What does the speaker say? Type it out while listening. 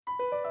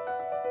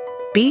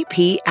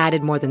BP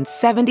added more than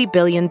 $70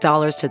 billion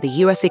to the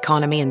U.S.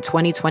 economy in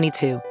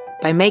 2022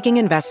 by making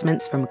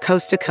investments from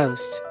coast to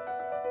coast.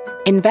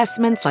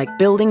 Investments like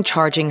building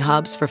charging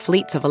hubs for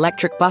fleets of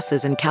electric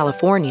buses in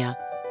California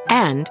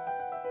and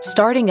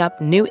starting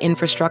up new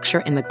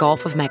infrastructure in the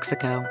Gulf of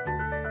Mexico.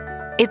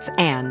 It's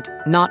and,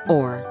 not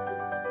or.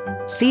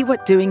 See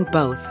what doing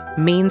both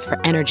means for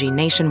energy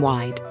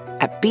nationwide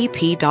at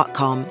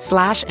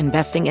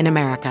bp.com/investing in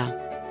America.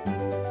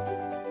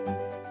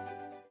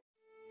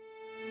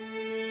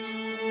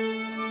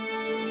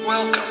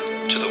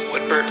 Welcome to the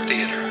Woodbird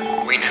Theater.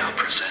 We now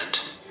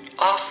present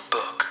Off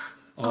Book.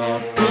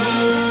 Off Book,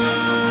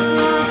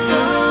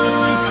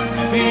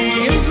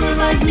 the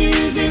improvised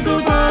musical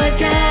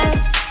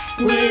podcast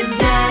with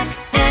Zach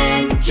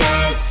and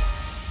Jess.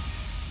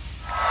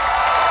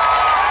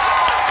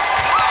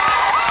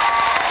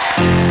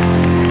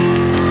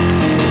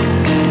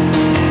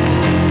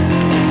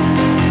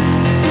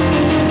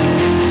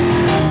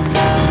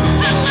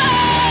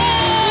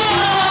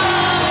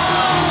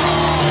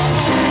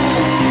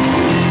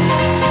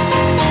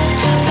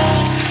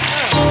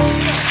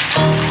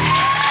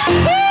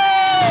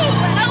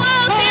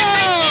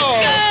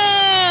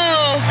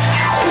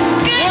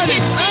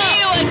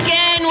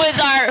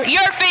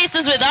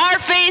 With our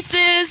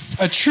faces.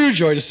 A true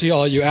joy to see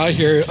all you out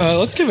here.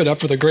 Let's give it up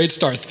for the Great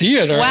Star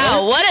Theater.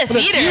 Wow, what a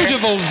theater. A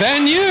beautiful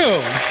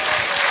venue.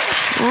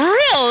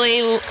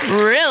 Really,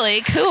 really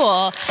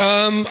cool.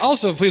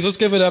 Also, please, let's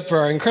give it up for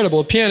our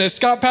incredible pianist,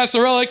 Scott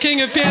Passarella,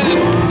 king of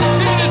pianists,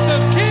 pianist of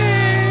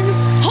kings.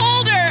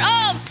 Holder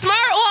of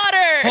smart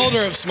water.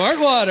 Holder of smart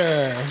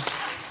water.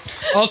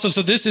 Also,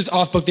 so this is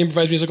Off Book, the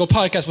improvised musical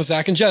podcast with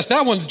Zach and Jess.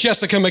 That one's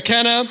Jessica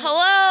McKenna.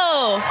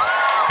 Hello.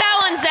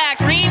 That one's Zach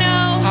Reno.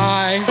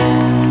 Hi.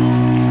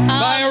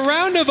 By a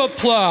round of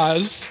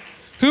applause,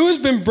 who has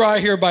been brought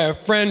here by a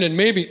friend and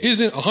maybe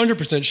isn't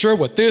 100% sure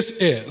what this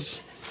is?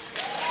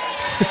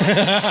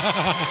 Okay.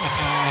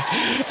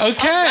 All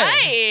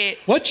right.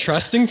 What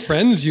trusting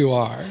friends you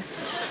are.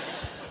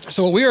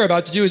 So what we are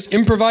about to do is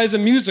improvise a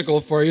musical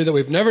for you that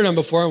we've never done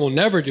before and we'll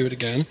never do it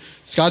again.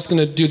 Scott's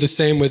going to do the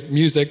same with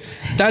music.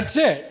 That's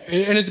it.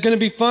 And it's going to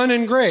be fun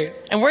and great.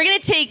 And we're going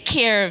to take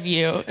care of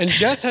you. And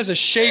Jess has a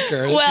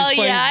shaker that well, she's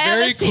playing yeah,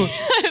 very cool.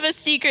 I have a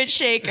secret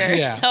shaker.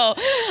 Yeah. So,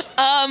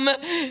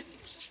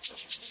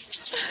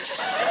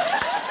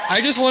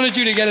 I just wanted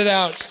you to get it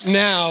out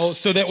now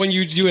so that when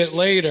you do it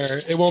later,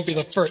 it won't be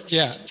the first.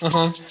 Yeah,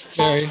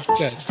 very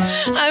good.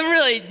 I'm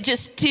really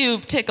just too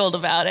tickled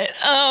about it.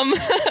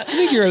 I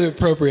think you're the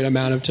appropriate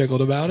amount of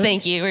tickled about it.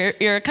 Thank you.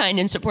 You're a kind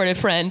and supportive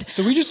friend.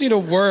 So we just need a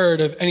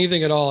word of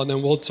anything at all, and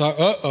then we'll talk.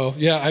 Uh-oh,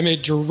 yeah, I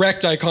made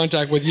direct eye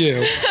contact with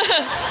you.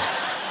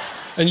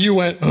 And you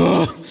went,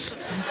 ugh.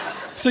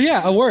 So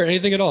yeah, a word,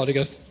 anything at all. It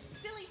goes,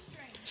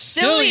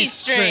 Silly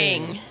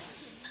string.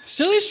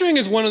 Silly string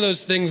is one of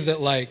those things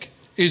that, like,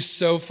 is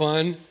so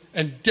fun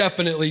and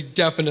definitely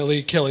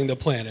killing the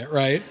planet,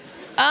 right?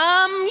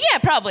 Yeah,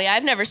 probably.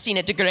 I've never seen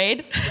it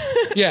degrade.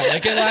 Yeah,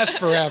 like it lasts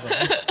forever.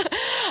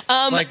 It's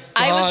like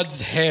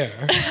God's hair.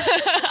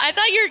 I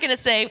thought you were going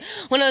to say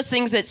one of those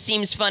things that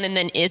seems fun and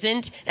then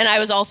isn't, and I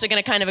was also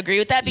going to kind of agree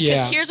with that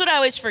because here's what I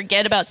always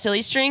forget about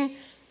silly string.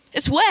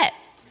 It's wet.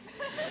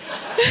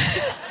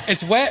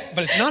 It's wet,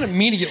 but it's not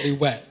immediately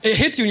wet. It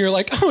hits you and you're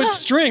like, oh, it's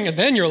string, and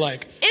then you're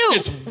like, ew,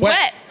 it's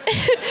wet.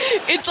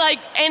 It's like,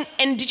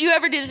 and did you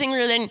ever do the thing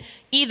where then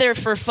either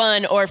for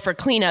fun or for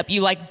cleanup,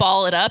 you like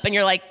ball it up and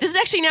you're like, this is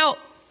actually now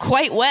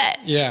quite wet.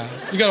 Yeah,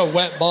 you got a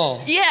wet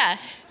ball. Yeah.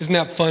 Isn't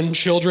that fun,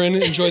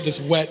 children? Enjoy this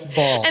wet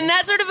ball. And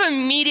that sort of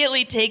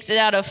immediately takes it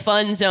out of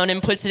fun zone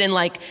and puts it in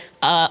like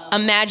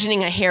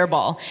imagining a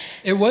hairball.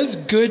 It was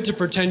good to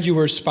pretend you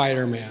were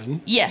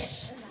Spider-Man.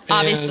 Yes,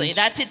 obviously.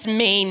 That's its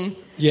main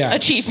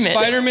achievement.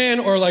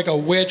 Spider-Man or like a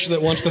witch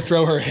that wants to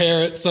throw her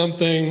hair at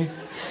something.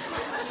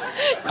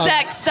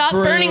 Zach, stop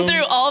burning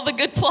through all the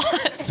good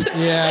plots.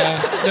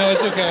 Yeah. No,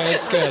 it's okay.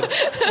 It's good.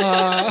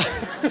 Oh,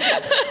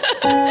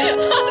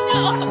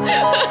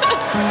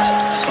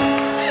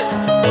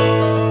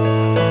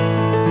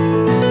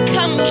 no.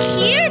 Come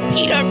here,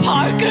 Peter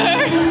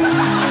Parker.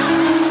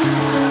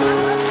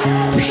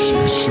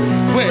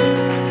 Wait,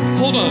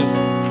 hold on.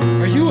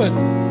 Are you a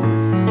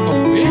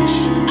witch?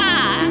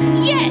 Ah,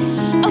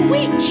 yes, a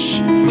witch.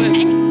 But...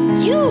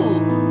 And you,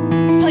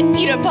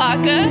 Peter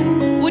Parker,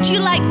 would you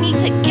like me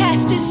to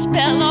cast a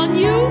spell on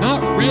you?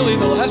 Not really.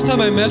 The last time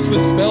I messed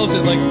with spells,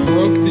 it like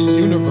broke the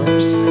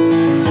universe.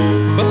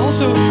 But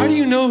also, how do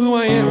you know who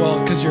I am? Well,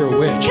 because you're a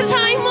witch. Because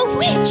I'm a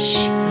witch.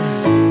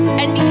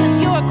 And because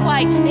you're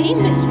quite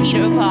famous,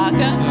 Peter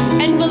Parker,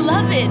 and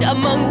beloved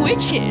among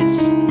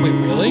witches. Wait,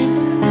 really?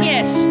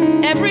 Yes,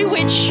 every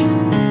witch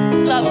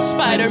loves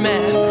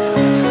Spider-Man.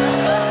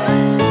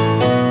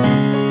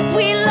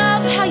 We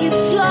love how you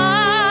fly.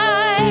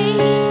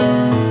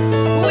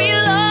 We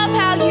love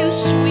how you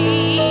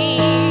swing.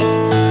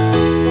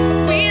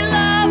 We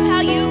love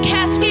how you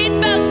cascade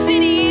about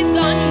cities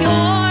on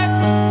your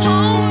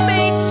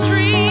homemade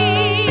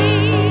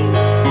string.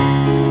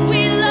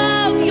 We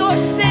love your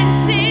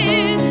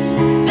senses,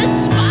 the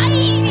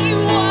spidey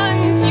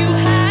ones you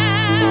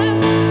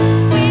have.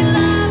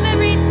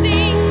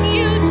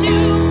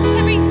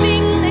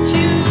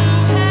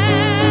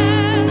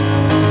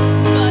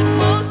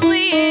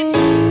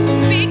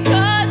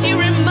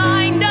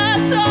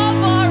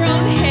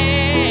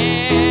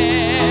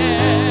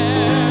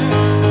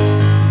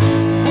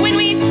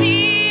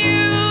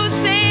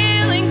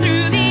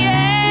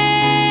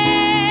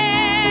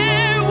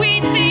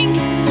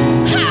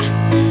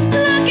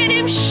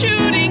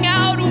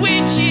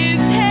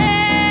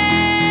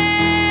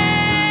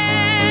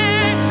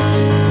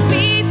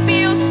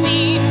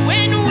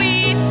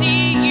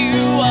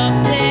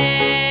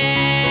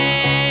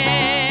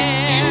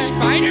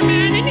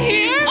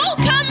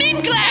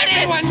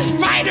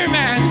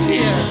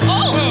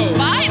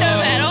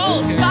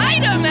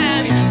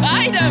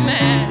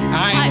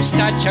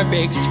 such a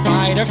big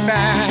spider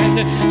fan.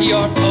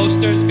 Your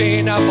poster's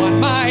been up on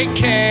my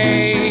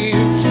cave.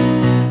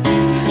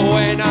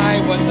 When I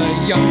was a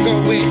younger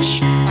witch,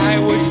 I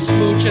would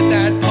smooch at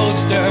that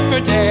poster for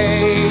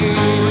days.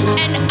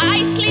 And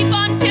I sleep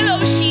on pillow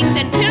sheets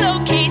and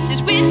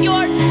pillowcases with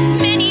your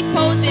many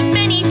poses,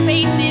 many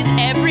faces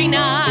every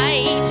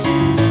night.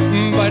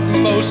 But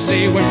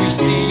mostly when we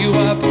see you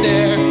up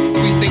there,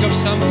 we think of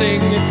something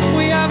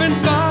we haven't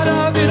thought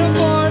of in a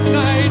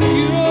fortnight.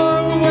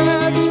 Your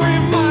webs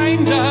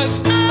remind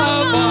us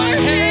of our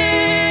hair.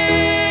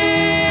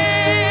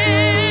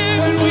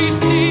 When we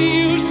see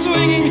you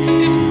swinging,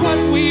 it's what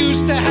we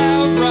used to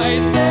have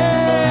right there.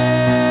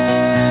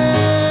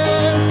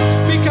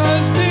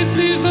 Because this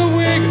is a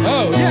wig.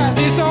 Oh yeah,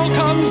 this all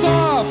comes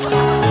off.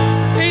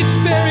 It's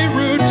very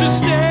rude to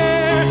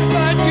stare,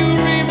 but you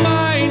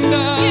remind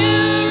us.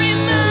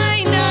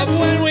 Of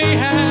when we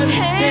had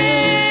hair.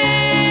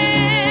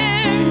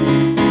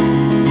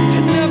 I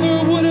never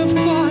would have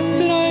thought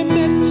that I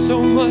meant so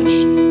much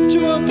to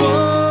a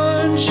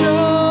bunch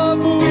of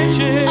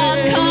witches.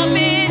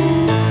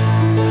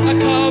 A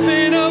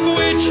coven of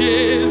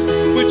witches,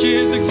 which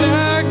is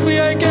exactly,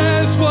 I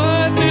guess,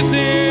 what this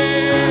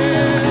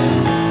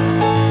is.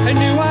 I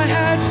knew I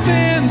had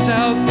fans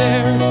out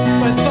there,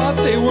 but I thought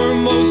they were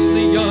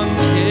mostly young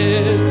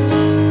kids.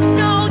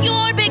 No,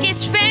 your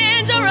biggest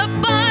fans are a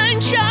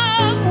bunch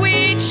of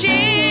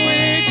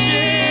witches.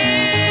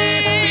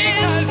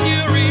 Because you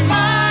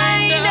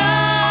remind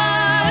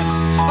us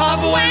of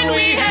when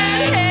we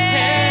had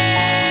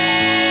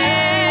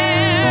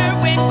hair.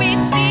 When we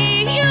see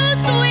you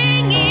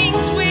swinging.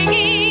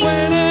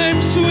 when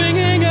I'm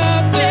swinging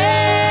up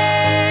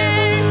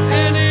there.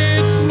 And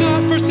it's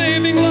not for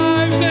saving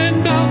lives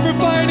and not for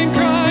fighting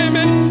crime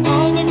and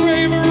all the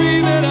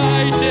bravery that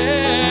I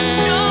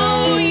did.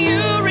 No,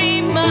 you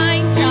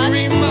remind us.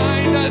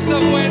 Remind us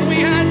of when we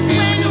had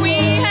beautiful, When we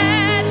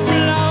had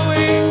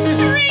flowing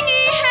stringy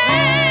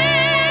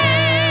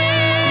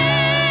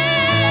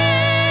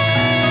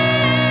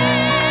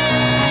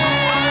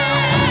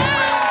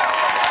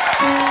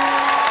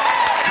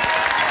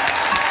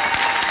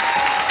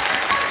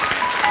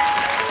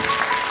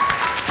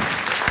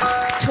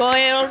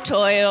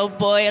Toil,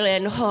 boil,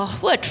 and oh,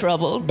 what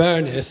trouble.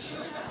 Bernice.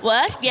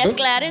 What? Yes,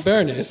 Gladys?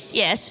 Bernice.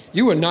 Yes,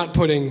 You are not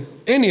putting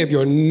any of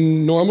your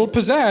normal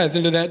pizzazz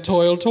into that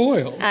toil.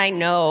 I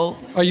know.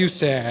 Are you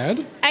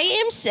sad? I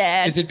am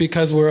sad. Is it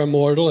because we're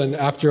immortal and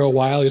after a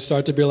while you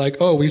start to be like,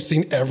 oh, we've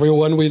seen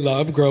everyone we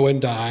love grow and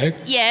die?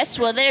 Yes,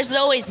 well, there's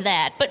always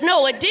that. But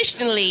no,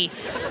 additionally,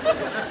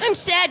 I'm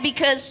sad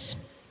because,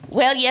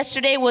 well,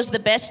 yesterday was the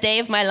best day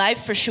of my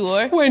life for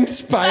sure. When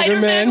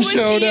Spider-Man was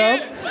showed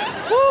here. up.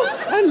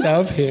 Oh, I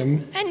love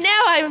him. And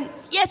now I'm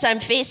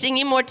facing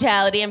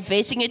immortality. I'm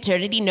facing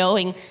eternity,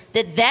 knowing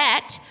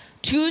that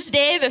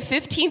Tuesday, the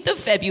 15th of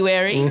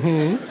February,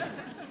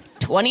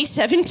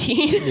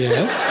 2017,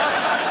 Yes.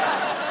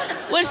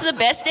 was the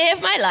best day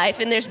of my life,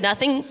 and there's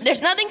nothing to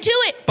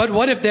it. But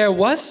what if there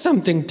was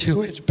something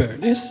to it,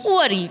 Bernice?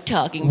 What are you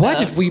talking about?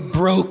 What if we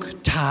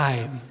broke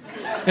time?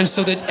 And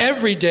so that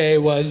every day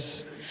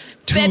was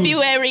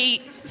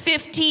February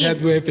 15th,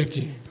 February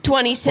 15th.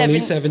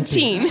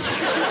 2017.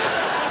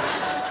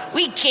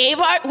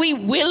 We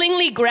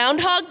willingly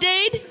Groundhog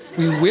Day'd?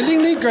 We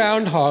willingly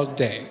Groundhog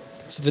Day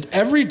so that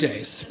every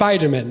day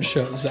Spider-Man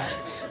shows up.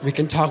 We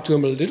can talk to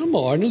him a little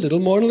more and a little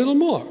more and a little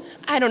more.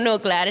 I don't know,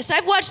 Gladys.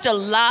 I've watched a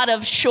lot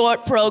of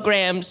short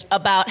programs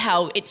about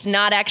how it's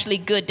not actually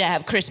good to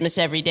have Christmas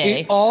every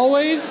day. It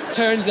always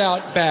turns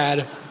out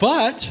bad,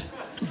 but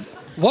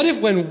what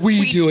if when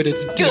we do it,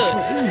 it's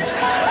different?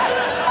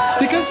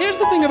 Because here's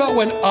the thing about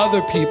when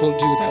other people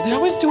do that. They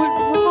always do it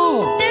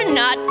wrong. They're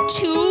not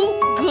two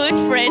good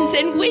friends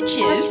and witches.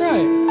 That's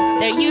right.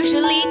 They're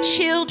usually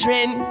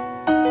children.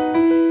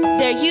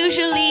 They're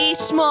usually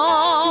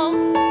small.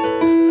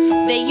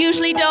 They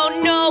usually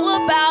don't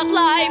know about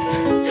life.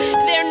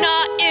 They're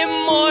not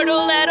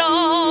immortal at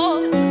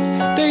all.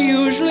 They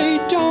usually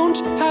don't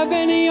have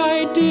any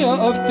idea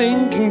of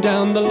thinking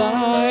down the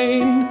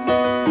line.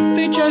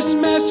 They just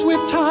mess with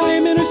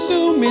time and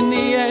assume in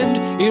the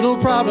end it'll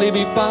probably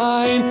be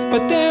fine.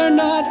 But they're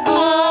not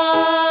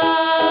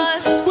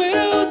us.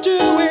 We'll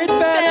do it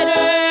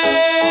better.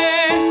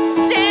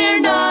 They're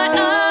not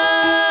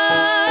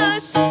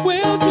us.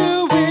 We'll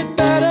do it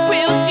better.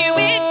 We'll do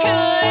it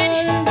good.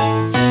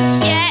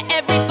 Yeah,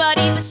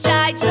 everybody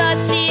besides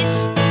us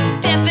is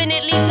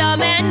definitely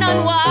dumb and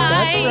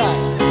unwise.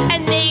 That's right.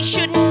 And they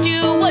shouldn't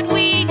do what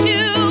we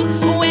do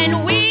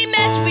when we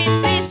mess with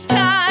this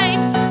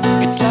time.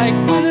 It's like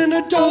when an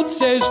adult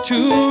says to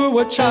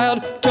a child,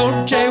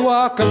 don't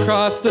jaywalk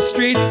across the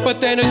street. But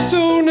then as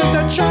soon as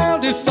that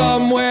child is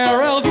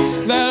somewhere else,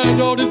 that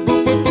adult is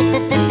boop, boop, boop,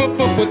 boop, boop, boop,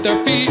 boop with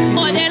their feet.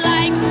 Or they're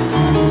like,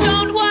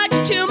 don't watch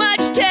too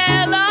much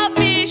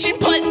television.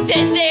 But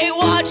then they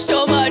watch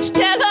so much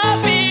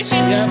television.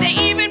 Yep. They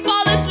even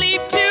fall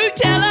asleep to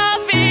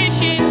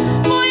television.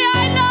 Boy,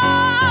 I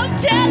love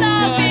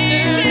television. But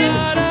they're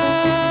not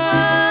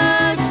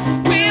us.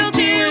 We'll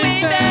do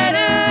it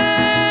better.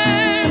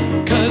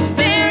 'Cause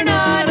They're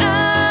not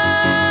us.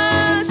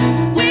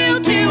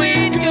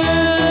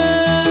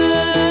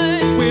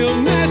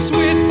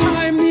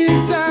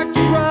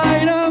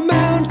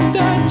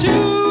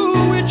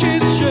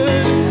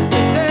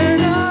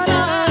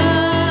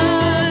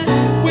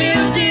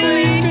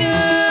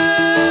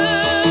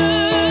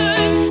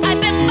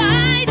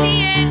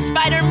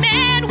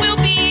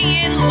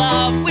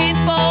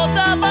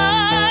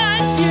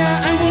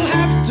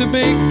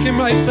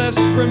 must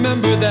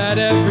remember that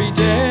every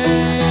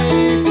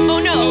day. Oh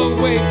no. Oh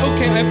wait,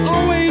 okay, I've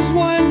always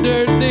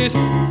wondered this.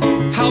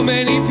 How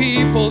many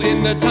people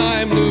in the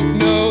time loop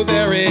know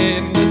they're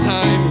in the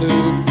time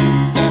loop?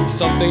 That's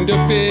something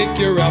to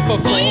figure out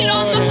before. Put it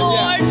on the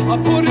board. Yeah, I'll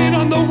put it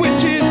on the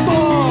witch's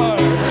board.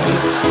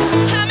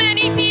 How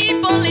many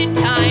people in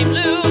time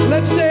loop?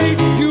 Let's say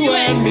you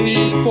and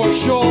me for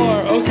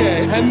sure.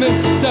 Okay, and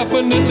then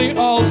definitely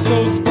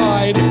also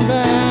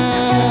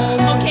Spider-Man.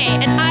 Okay,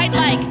 and I'd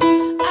like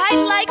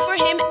for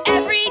him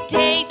every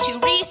day to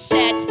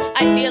reset.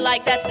 I feel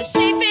like that's the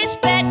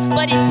safest bet.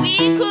 But if we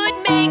could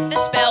make the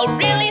spell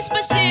really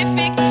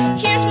specific,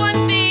 here's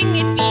one thing,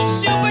 it'd be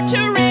super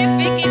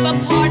terrific if a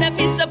part of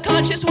his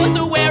subconscious was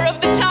aware of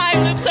the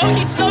time loop, so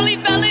he slowly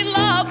fell in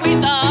love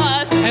with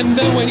us. And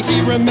then when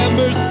he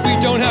remembers, we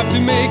don't have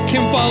to make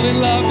him fall in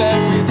love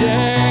every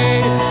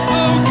day.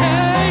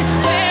 Okay,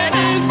 then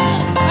it's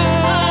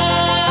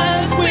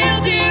us.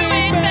 We'll do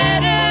it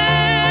better,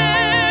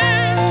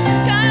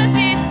 'cause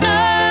it's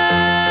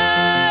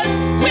us.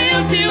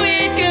 We'll do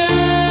it good.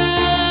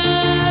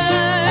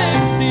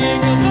 I'm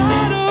seeing a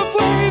lot of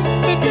ways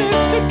that this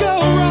could go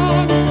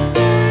wrong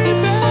very,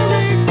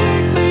 very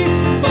quickly,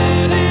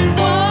 but it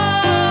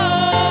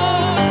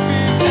won't,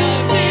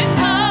 because it's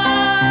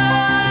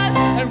Us.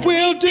 and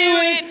we'll do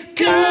it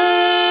good.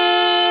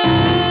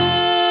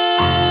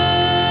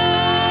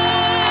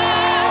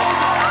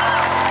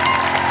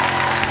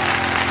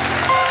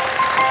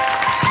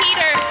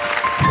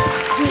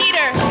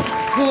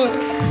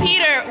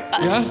 Peter,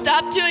 Yeah?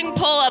 stop doing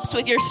pull-ups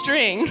with your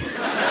string.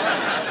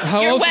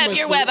 How Your else am I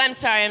web.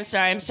 supposed-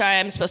 I'm sorry.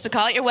 I'm supposed to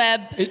call it your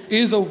web. It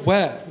is a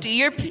web. Do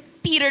your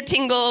Peter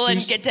tingle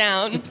and get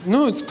down.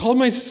 No, it's called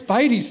my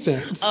Spidey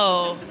sense.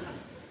 Oh.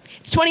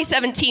 It's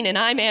 2017 and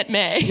I'm Aunt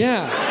May.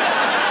 Yeah.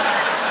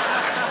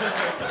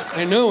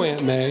 I know,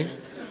 Aunt May.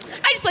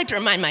 I just like to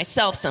remind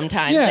myself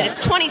sometimes Yeah. that it's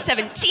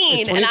 2017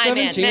 It's and I'm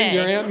 2017, Aunt May.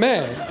 you're Aunt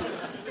May.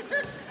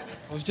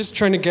 I was just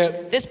trying to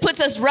get... This puts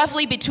us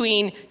roughly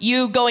between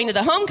you going to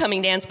the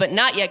homecoming dance but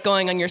not yet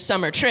going on your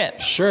summer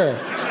trip. Sure.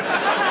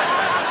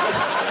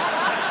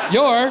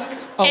 You're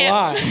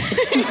alive.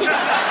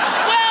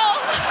 Well,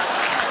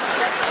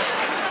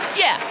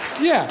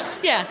 yeah.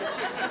 Yeah.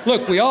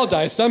 Look, we all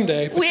die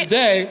someday, but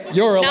today,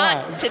 you're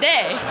alive. Not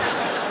today.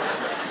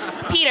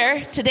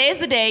 Peter, today's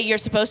the day you're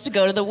supposed to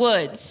go to the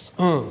woods.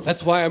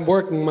 That's why I'm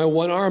working my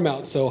one arm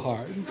out so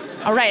hard.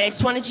 All right, I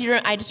just wanted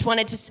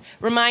to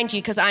remind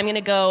you because I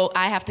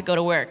have to go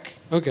to work.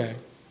 Okay.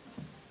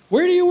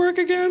 Where do you work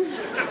again?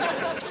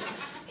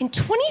 In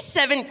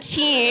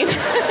 2017,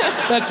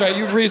 That's right,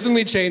 you've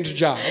recently changed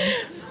jobs.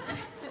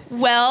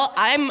 well,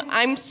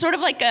 I'm sort of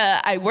like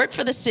I work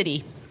for the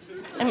city.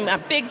 I'm a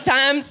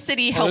big-time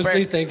city helper.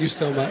 Honestly, thank you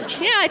so much.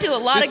 Yeah, I do a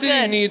lot The of city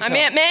good. needs I'm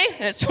help. Aunt May,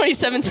 and it's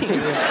 2017.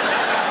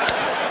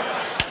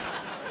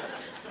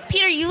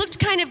 Peter, you looked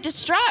kind of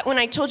distraught when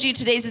I told you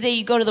today's the day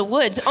you go to the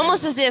woods,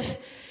 almost as if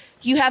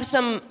you have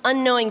some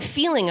unknowing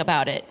feeling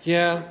about it.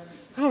 Yeah,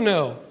 I don't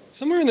know.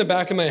 Somewhere in the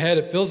back of my head,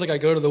 it feels like I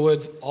go to the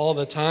woods all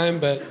the time,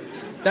 but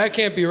that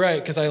can't be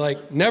right because I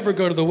never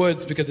go to the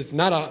woods because it's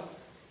not a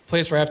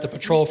place where I have to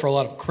patrol for a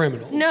lot of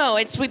criminals. No,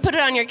 we put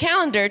it on your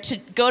calendar to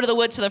go to the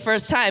woods for the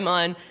first time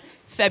on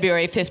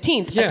February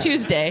 15th, Yeah. a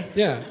Tuesday,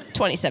 Yeah.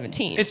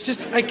 2017. It's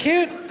just, I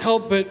can't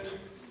help but...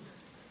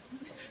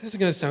 This is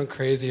going to sound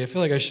crazy. I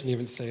feel like I shouldn't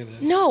even say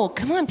this. No,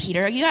 come on,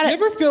 Peter. You Do you gotta.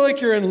 ever feel like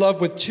you're in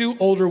love with two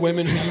older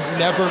women who you've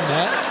never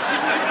met?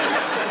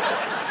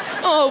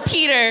 Oh,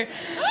 Peter.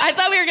 I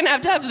thought we were gonna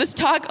have to have this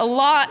talk a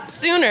lot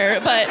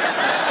sooner, but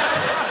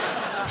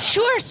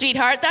sure,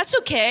 sweetheart, that's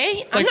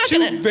okay. I'm Like not two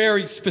gonna.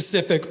 very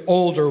specific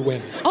older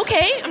women.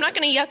 Okay, I'm not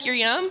gonna yuck your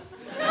yum.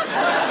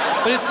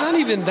 But it's not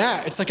even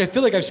that. It's like I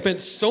feel like I've spent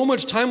so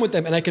much time with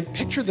them and I can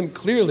picture them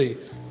clearly,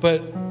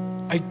 but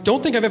I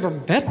don't think I've ever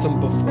met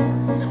them before.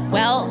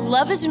 Well,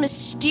 love is a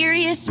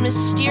mysterious,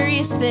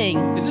 mysterious thing.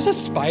 Is this a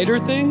spider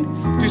thing?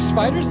 Do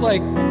spiders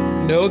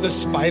know the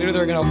spider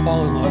they're gonna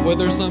fall in love with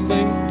or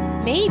something?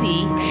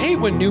 Maybe. I hate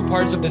when new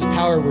parts of this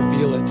power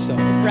reveal itself.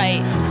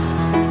 Right.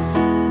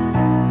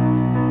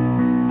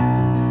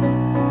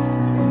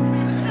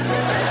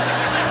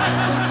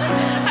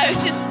 I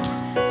was just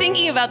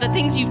thinking about the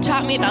things you've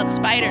taught me about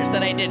spiders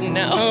that I didn't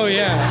know. Oh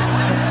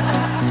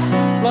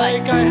yeah.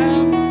 Like I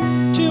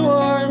have 2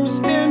 arms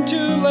and 2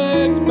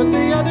 legs, but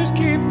the others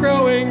keep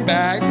growing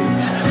back.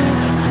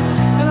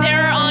 And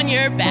They're on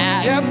your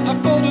back. Yep, I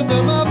folded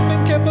them up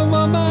and kept them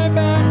on my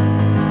back.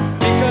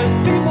 Because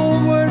people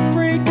would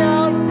freak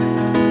out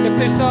if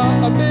they saw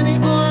a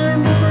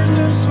many-armed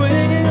person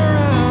swinging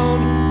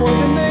around more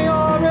than they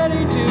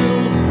already do,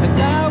 and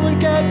that would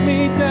get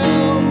me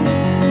down.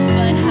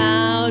 But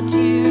how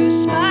do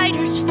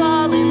spiders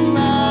fall in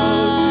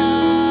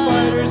love?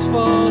 Spiders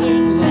fall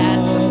in love.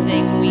 That's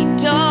something we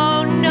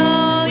don't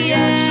know We yet.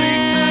 actually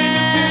kind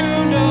of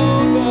do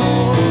know,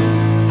 though,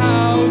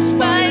 how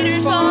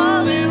spiders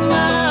fall in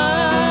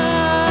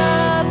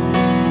love.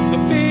 The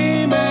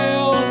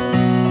female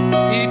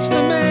eats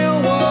the male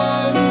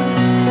one.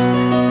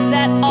 Is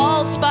that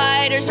all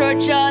spiders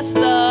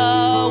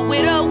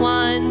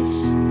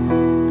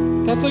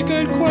That's a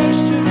good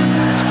question.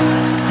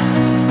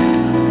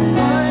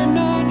 I'm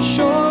not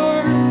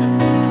sure.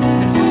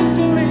 And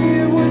hopefully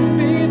it wouldn't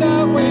be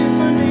that way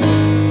for me.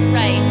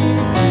 Right.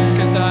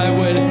 'Cause I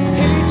would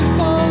hate to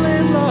fall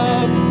in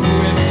love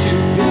with two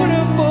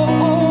beautiful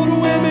old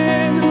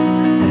women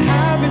and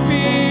have it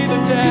be the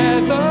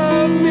death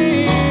of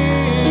me.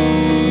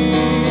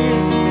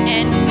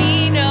 And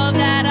we know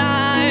that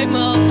I'm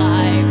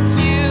alive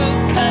too,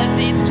 'cause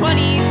it's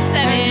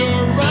 2017. And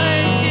you're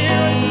right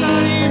here, it's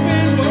not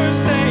even worth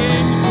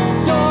saying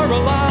you're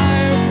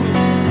alive.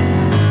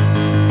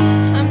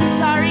 I'm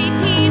sorry,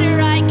 Peter,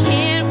 I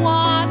can't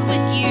walk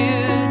with you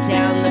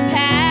down the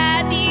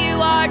path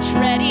you are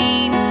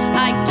treading.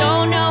 I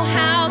don't know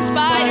how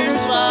spiders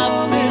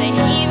love. Do they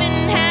even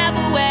have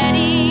a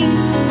wedding?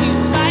 Do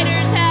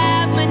spiders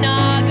have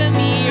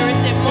monogamy, or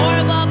is it more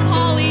of a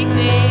poly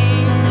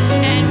thing?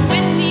 And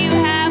when do you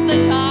have the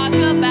talk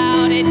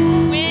about it?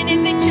 When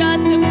is it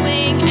just a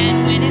fling? And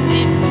when is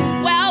it,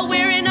 well,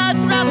 we're in a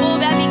throuple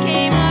that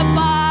became a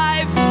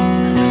five?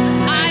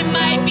 I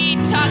might be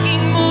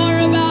talking more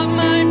about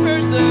my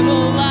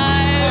personal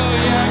life. Oh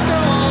yeah, go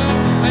on.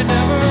 I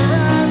never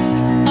asked.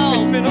 Oh.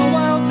 It's been a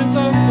while since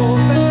Uncle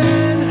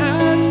Ben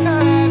has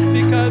passed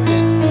because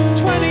it's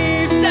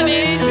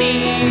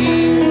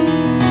 2017.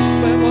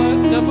 But what?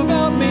 Enough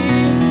about me.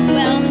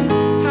 Well,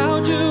 How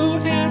do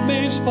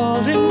handmaids fall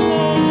in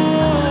love?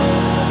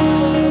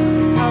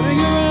 How do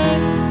your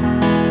aunt,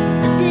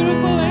 your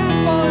beautiful aunt,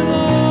 fall in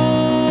love?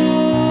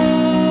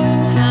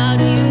 how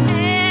do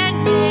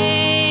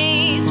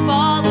handmaids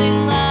fall in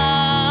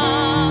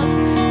love?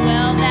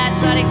 Well, that's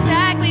not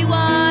exactly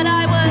what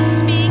I was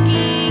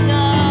speaking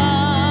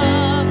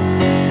of.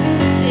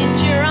 Since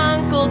your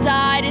uncle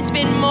died, it's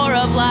been more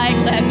of like,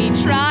 let me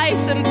try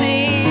some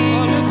things.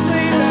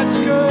 Honestly, that's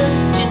good.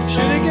 Just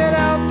Should it get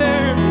out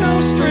there? No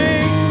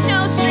strings.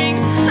 no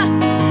strings.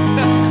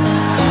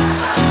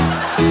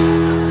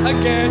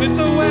 Again, it's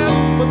a web,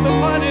 but the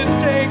pun is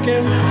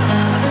taken.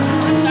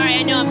 Sorry,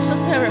 I know I'm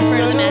supposed to refer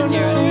to them as No,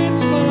 your.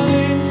 it's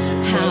fine.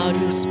 How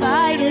do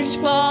spiders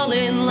fall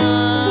in love?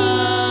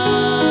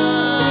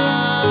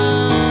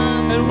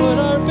 And would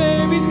our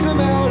babies come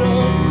out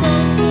of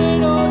gross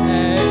little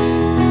eggs?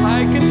 I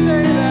can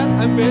say that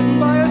I'm bitten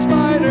by a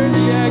spider.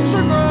 The eggs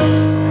are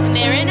gross. And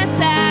they're in a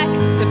sack.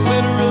 It's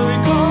literally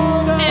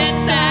called a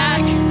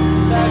sack.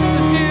 That's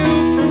a view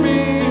for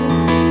me.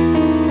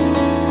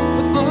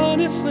 But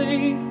honestly,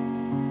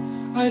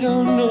 I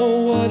don't know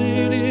what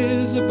it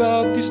is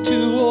about these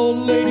two old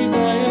ladies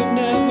I have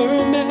never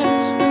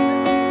met.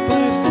 But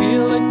I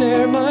feel like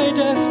they're my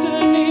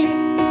destiny.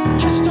 I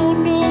just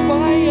don't know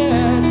why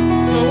yet.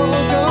 So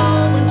I'll go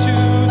into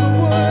the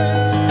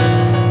woods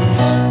and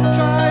hope,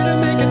 try to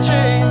make a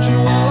change.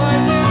 And while I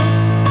do,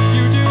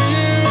 you do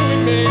you,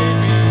 and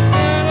maybe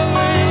get a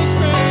little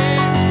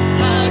strange.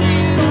 How do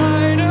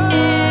Spiders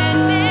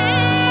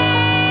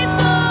handmaids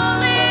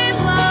fall in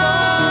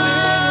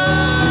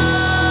love?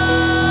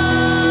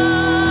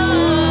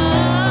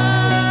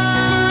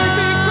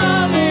 creepy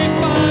crawly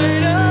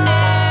spiders.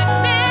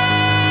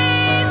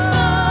 Handmaids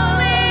fall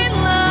in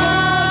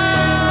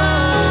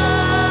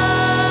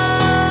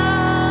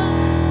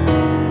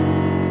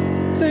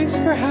love. Thanks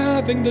for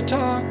having the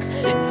talk.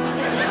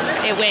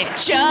 It went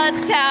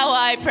just how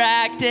I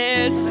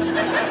practiced.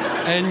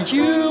 And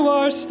you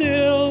are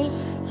still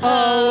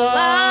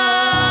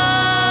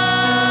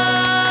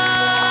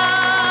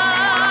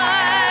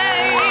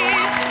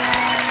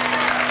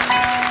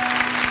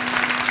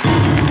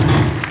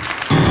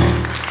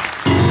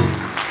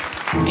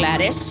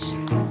Gladys,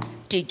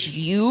 did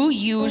you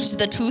use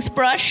the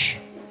toothbrush?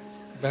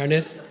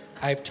 Bernice,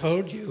 I've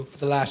told you for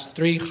the last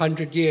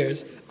 300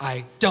 years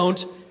I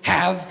don't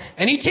have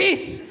any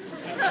teeth.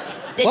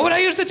 What would I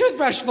use the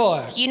toothbrush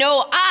for? You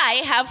know,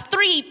 I have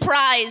 3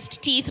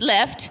 prized teeth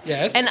left.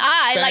 Yes. And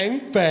I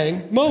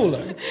Fang,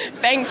 molar.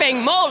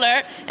 fang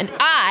molar, and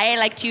I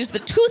like to use the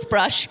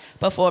toothbrush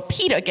before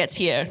Peter gets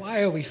here.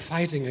 Why are we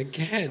fighting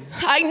again?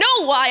 I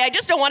know why, I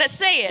just don't want to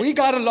say it. We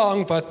got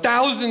along for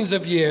thousands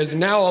of years,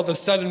 and now all of a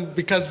sudden,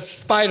 because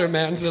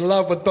Spider-Man's in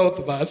love with both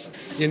of us,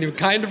 and he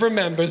kind of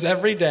remembers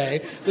every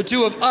day, the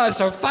two of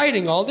us are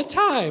fighting all the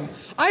time.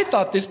 I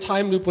thought this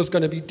time loop was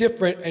going to be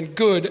different and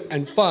good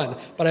and fun,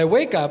 but I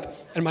wake up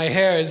and my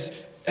hair is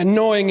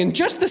annoying in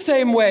just the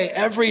same way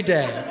every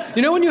day.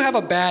 You know when you have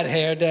a bad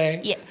hair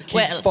day? Yeah, It keeps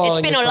well, it's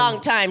falling been a apart. long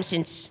time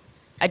since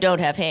I don't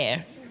have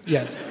hair.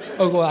 Yes.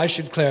 Oh, well, I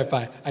should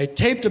clarify. I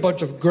taped a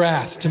bunch of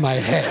grass to my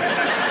head.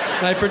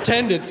 And I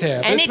pretend it's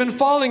hair. But And it's been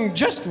falling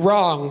just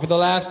wrong for the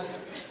last,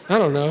 I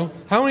don't know.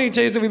 How many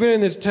days have we been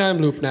in this time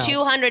loop now?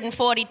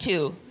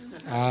 242.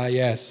 Ah,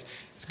 yes.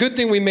 It's a good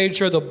thing we made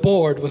sure the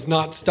board was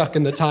not stuck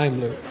in the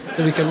time loop.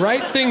 So we can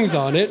write things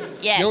on it.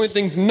 Yes. The only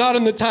thing's not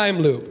in the time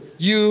loop.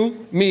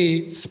 You,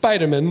 me,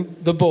 Spider-Man,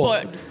 the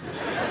board.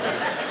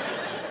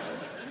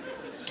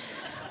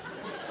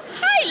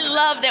 I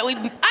love that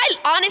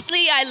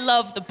I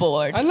love the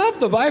board. I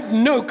have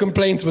no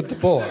complaints with the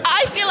board.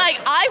 I feel like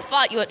I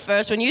fought you at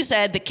first when you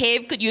said the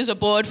cave could use a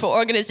board for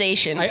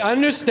organization. I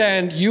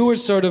understand you were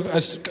sort of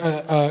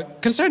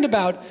concerned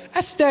about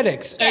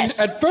aesthetics. Yes.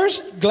 And at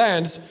first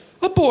glance,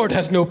 a board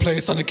has no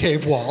place on a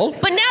cave wall.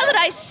 But now that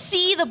I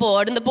see the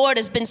board, and the board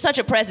has been such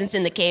a presence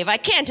in the cave, I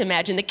can't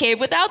imagine the cave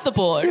without the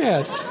board.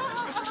 Yes.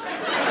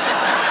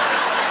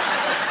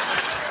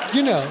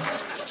 You know,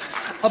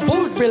 a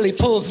board really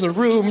pulls the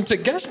room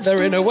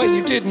together in a way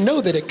you didn't know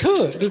that it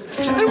could.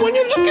 And when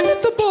you're looking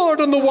at the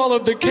board on the wall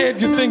of the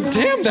cave, you think,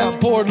 damn,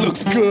 that board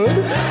looks good.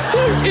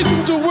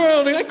 Isn't the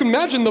world, I can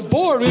imagine the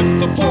board if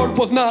the board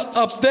was not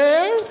up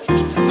there.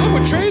 I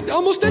would trade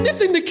almost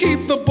anything to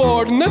keep the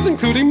board, and that's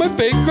including my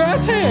fake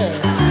grass hair.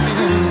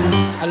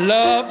 I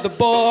love the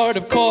board,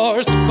 of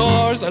course,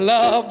 I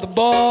love the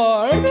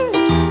board.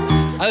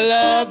 I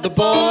love the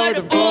board,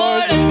 of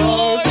course,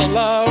 I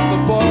love the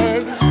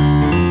board.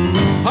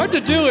 Hard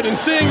to do it and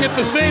sing at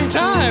the same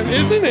time,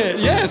 isn't it?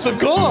 Yes, of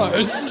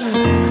course.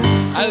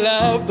 I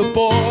love the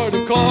board,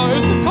 of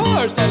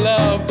course, I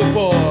love the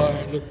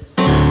board.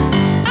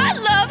 I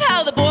love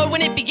how the board,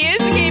 when it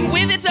begins, it came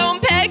with its own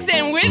pegs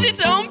and with its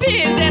own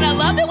pins. And I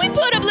love that we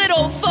put up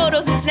little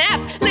photos and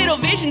snaps, little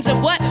visions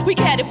of what we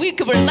had if we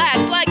could relax.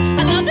 Like,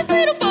 I love this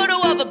little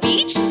photo of a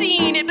beach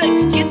scene. It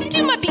gets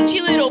into my beachy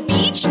little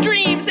beach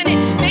dreams, and it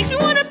makes me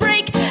want to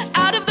break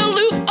out of the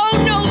loop. Oh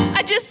no,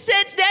 I just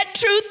said that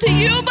truth to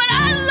you, but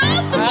I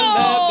love the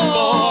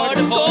board.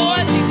 Of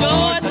course,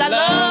 I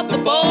love the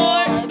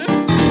board.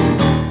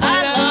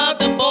 I love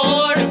the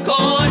board. Of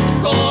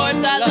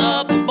course, I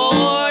love the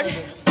board.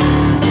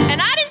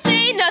 And I didn't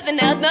say nothing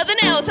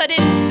else. I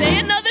didn't say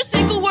another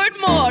single word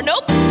more.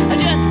 Nope.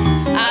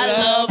 I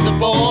love the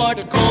board.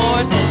 Of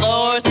course, I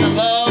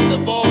love the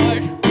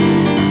board.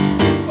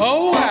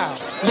 Oh wow,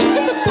 look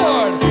at the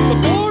board. The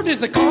board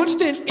is a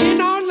constant in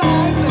our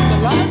lives, and the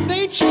lives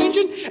they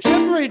changing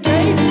every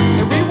day.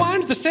 It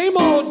rewinds the same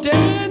old day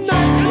and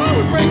night, and I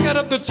would break out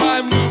of the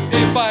time loop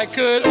if I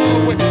could.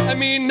 Oh wait,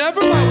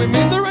 never mind, we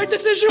made the right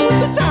decision with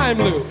the time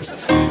loop.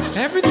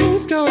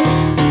 Everything's going.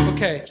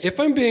 Okay, if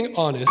I'm being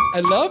honest,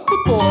 I love the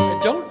board. I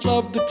don't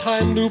love the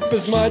time loop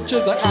as much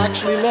as I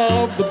actually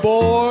love the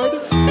board.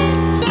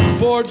 The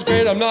board's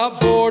great, I'm not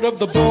bored of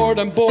the board.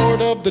 I'm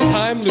bored of the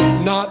time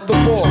loop, not the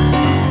board.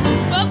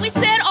 But we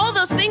said all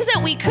those things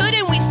that we could,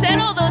 and we said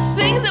all those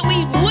things that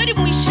we would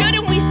and we should,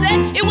 and we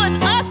said it was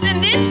us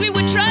and this we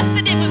would trust,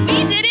 that if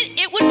we did it,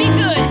 it would be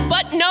good.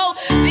 But no,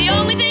 the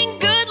only thing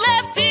good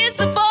left is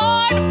the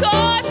board, of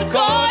course, of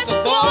course,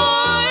 of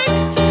course.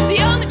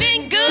 The only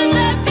thing good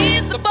left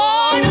is the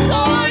board, of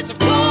course, of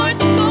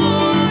course, of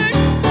course.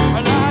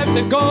 Our lives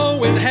are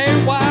going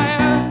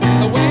haywire,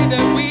 the way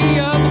that we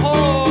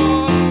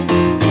abhor.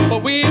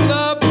 But we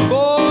love the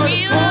board.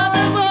 We love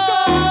the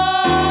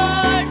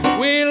board.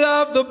 We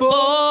love the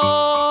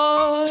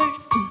board.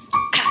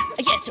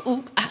 Yes,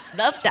 ooh, I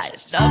love that.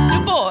 Love the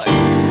board.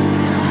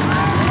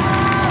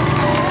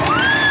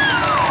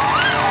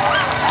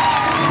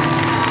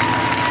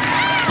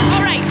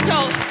 All right,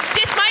 so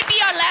this might be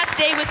our last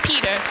day with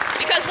Peter,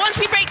 because once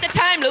we break the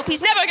time loop,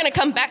 he's never going to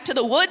come back to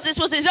the woods. This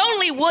was his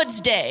only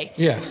woods day.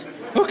 Yes.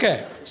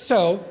 Okay,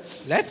 so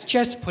let's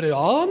just put it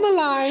all on the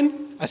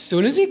line as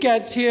soon as he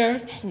gets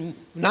here.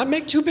 Not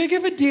make too big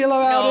of a deal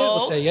about it.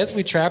 We'll say, yes,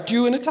 we trapped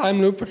you in a time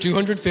loop for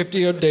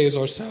 250 days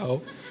or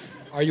so.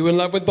 Are you in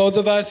love with both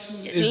of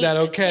us? Is that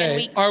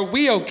okay? Are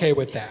we okay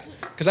with that?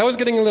 Because I was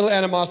getting a little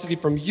animosity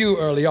from you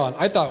early on.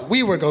 I thought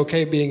we were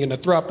okay being in a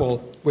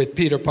throuple with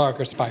Peter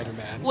Parker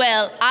Spider-Man.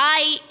 Well,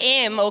 I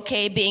am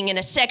okay being in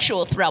a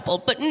sexual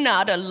throuple, but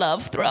not a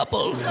love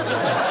throuple.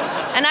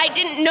 And I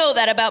didn't know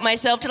that about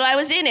myself till I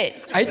was in it.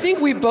 I think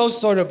we both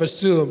sort of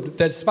assumed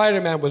that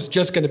Spider-Man was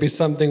just going to be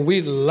something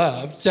we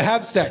loved to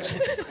have sex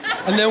with.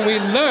 And then we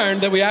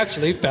learned that we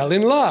actually fell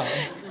in love.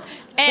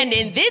 And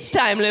in this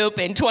time loop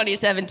in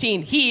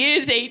 2017, he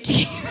is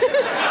 18.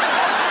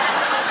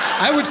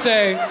 I would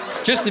say,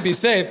 just to be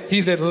safe,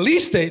 he's at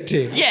least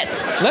 18.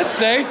 Yes. Let's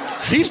say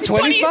he's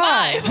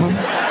 25.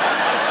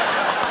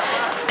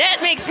 That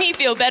makes me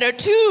feel better,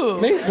 too.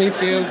 Makes me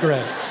feel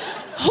great.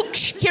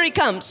 Hoosh, here he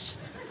comes.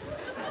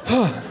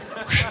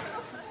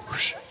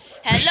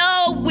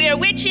 Hello, we're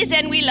witches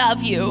and we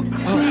love you.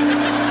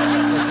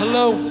 It's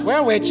hello,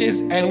 we're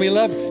witches and we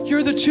love you.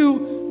 You're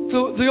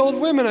the old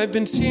women I've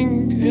been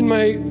seeing in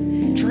my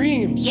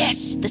dreams.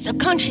 Yes, the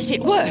subconscious,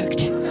 it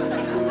worked.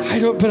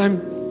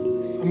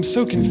 I'm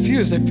so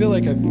confused. I feel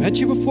like I've met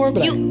you before,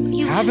 but I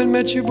haven't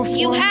met you before.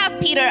 You have,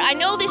 Peter. I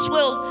know this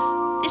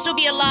will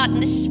be a lot,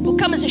 and this will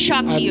come as a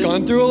shock to you. I've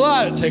gone through a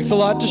lot. It takes a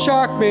lot to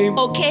shock me.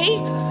 Okay.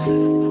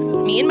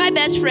 Me and my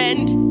best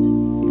friend,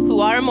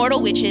 who are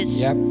immortal witches,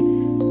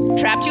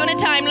 trapped you in a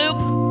time loop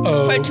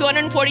for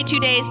 242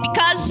 days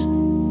because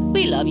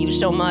we love you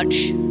so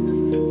much.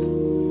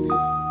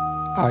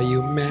 Are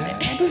you mad?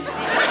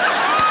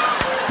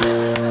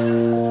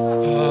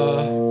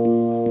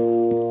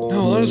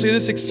 No, honestly,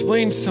 this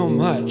explains so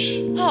much.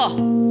 Oh.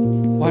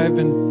 Why I've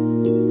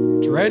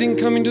been dreading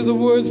coming to the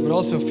woods, but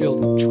also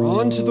feel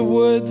drawn to the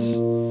woods.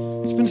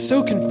 It's been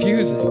so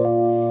confusing.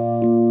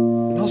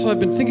 And also, I've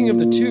been thinking of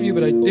the two of you,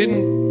 but I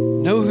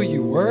didn't know who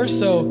you were,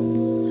 so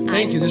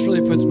thank you. This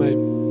really puts my...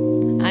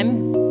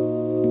 I'm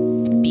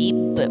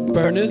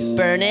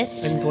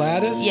Bernice. And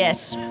Gladys?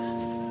 Yes.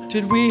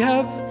 Did we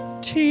have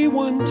tea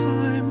one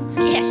time?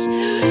 Yes.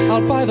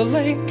 Out by the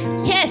lake?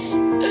 Yes.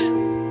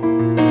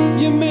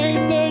 You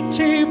made the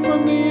tea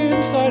from the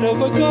inside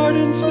of a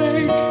garden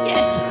snake?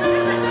 Yes.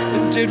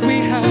 And did we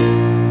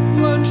have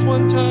lunch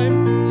one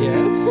time?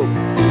 Yes.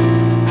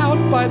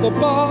 Out by the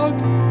bog?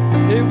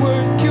 They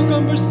were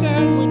cucumber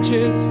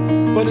sandwiches,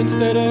 but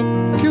instead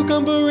of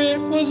cucumber, it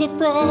was a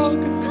frog.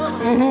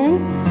 Mm-hmm.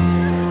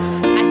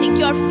 I think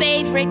your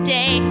favorite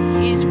day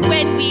is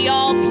when we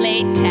all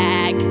played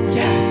tag.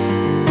 Yes.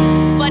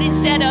 But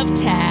instead of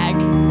tag,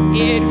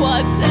 it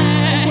was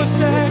sex. It was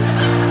sex.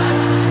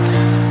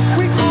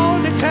 We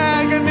called it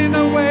tag, and in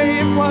a way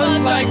it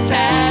was like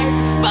tag.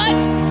 But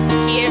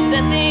here's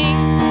the thing,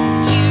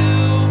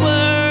 you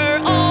were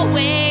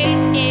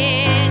always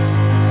it.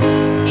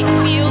 It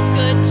feels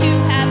good to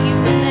have you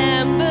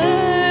remember.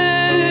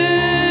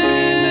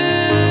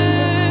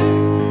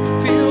 It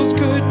feels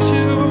good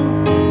to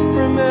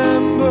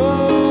remember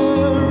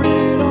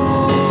it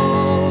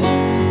all.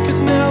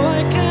 'Cause now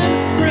I can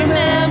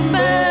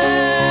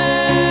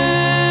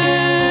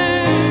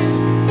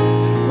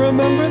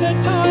remember the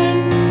time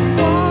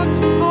we walked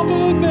off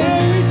a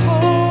very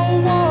tall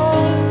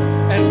wall,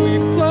 and we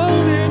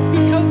floated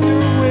because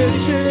we're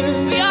witches.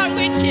 We are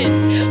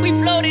witches. We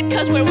floated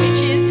because we're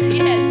witches.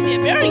 Yes,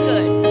 yeah, very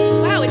good.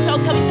 Wow, it's all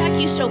coming back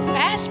to you so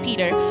fast,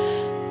 Peter.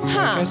 I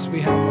Huh. guess we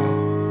have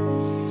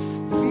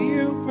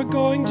we're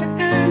going to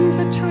end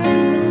the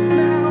time loop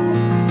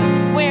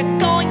now. We're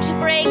going to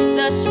break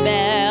the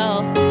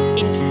spell.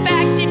 In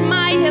fact, it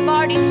might have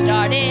already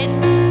started.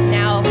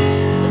 Now,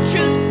 the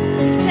truth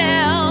we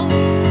tell.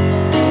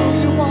 Do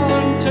you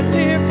want to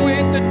live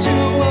with the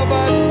two of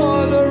us for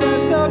the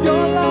rest of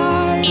your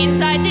life?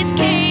 Inside this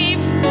cave,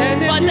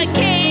 And if but you the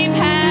cave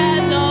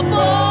has a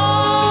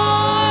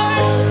board.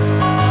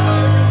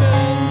 I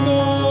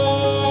remember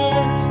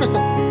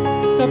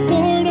that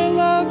board, I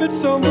love it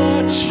so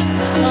much.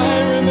 I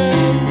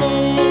remember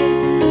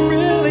it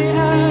really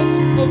adds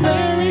a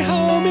very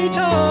homey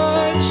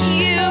touch.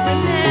 You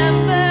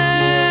remember,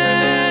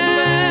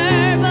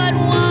 but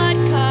what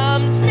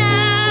comes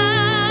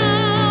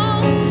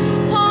now?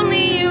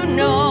 Only you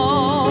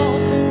know.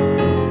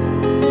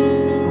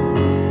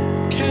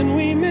 Can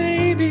we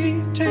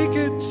maybe take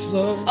it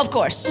slow? Of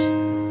course.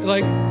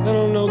 Like, I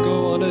don't know,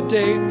 go on a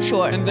date.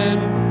 Sure. And then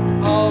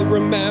I'll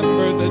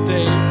remember the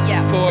date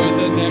Yeah. for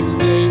the next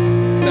date.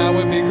 That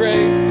would be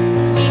great.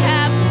 We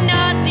have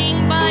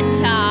nothing but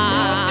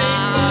time.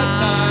 Nothing but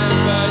time,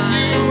 but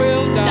you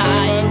will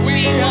die. But we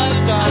have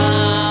time.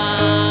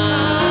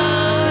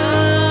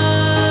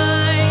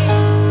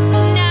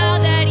 Now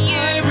that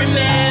you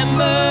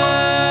remember.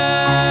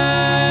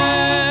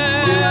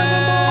 You have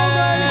them all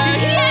right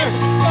here. Yes.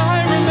 I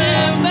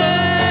remember.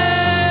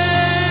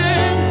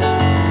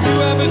 You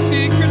have a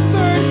secret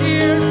third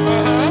ear.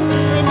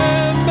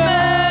 Remember.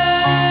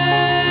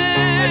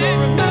 I don't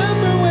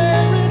remember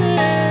where it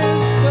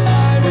is, but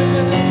I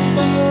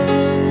remember.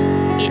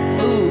 It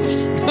moves.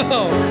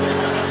 Oh.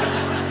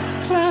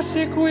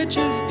 Classic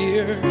witch's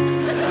ear.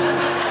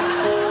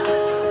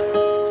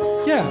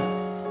 Yeah.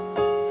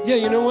 Yeah,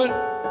 you know what?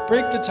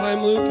 Break the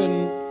time loop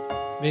and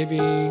maybe,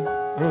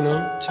 I don't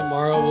know,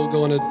 tomorrow we'll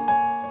go on a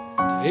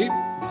date?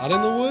 Not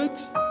in the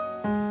woods?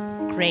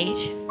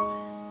 Great.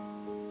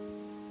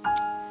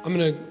 I'm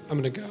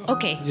gonna go.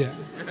 Okay. Yeah.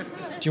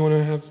 Do you want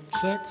to have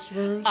sex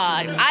first?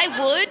 I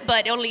would,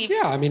 but only if...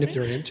 Yeah, I mean, if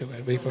you're into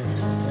it, we could.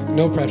 Like,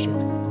 no pressure.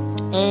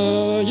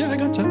 Yeah, I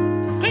got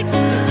time. Great.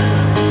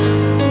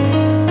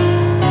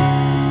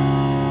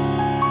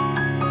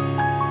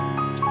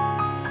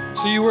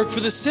 So you work for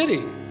the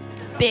city?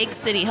 Big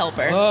city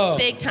helper. Oh,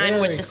 Big time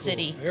with very the cool,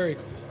 city. Very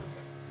cool.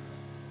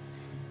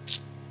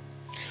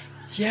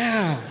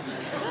 Yeah.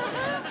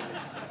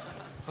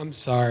 I'm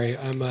sorry.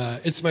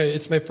 It's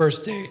my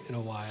first date in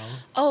a while.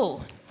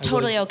 Oh,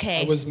 totally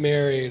okay. I was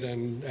married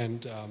and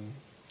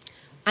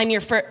I'm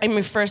your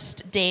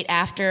first date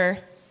after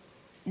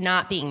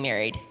not being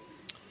married.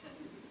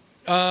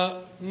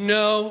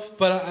 no,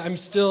 but I'm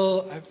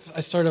still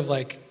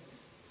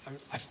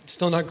I'm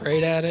still not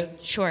great at it.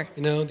 Sure.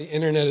 You know, the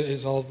internet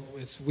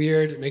it's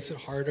weird. It makes it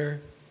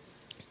harder.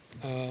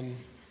 And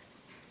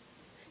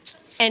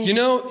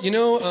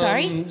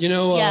Sorry?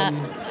 Yeah.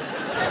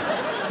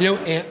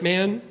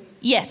 Ant-Man?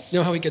 Yes. You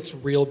know how he gets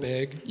real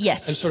big?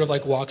 Yes. And sort of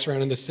like walks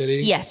around in the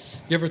city?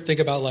 Yes. You ever think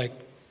about like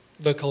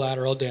the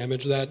collateral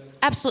damage that...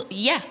 Absolutely.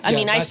 Yeah. I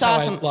mean, I that's saw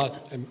how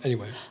some.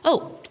 Anyway,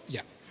 Oh. yeah.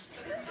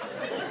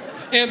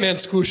 Ant-Man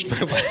squished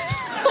my wife.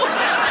 Oh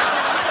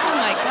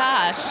my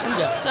gosh. I'm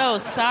so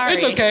sorry.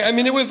 It's okay. I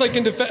mean, it was like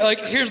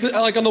here's the,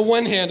 like on the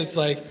one hand, it's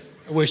like,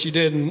 I wish he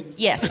didn't.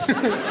 Yes.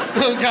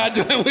 Oh God,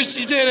 do I wish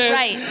he didn't?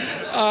 Right.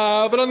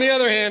 But on the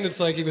other hand, it's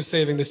like he was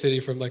saving the city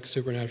from like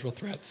supernatural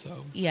threats.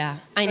 So Yeah.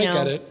 I know. I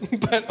get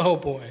it. But oh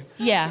boy.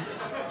 Yeah.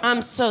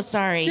 I'm so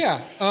sorry.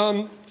 Yeah,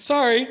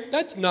 sorry,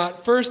 that's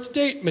not first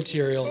date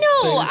material.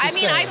 No, I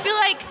mean, I feel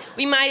like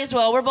we might as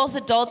well. We're both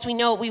adults. We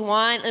know what we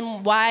want,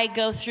 and why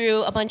go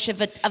through a bunch of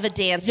a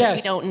dance that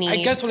we don't need? I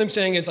guess what I'm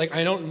saying is, like,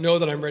 I don't know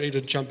that I'm ready to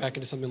jump back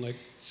into something, like,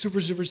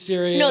 super, super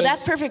serious. No,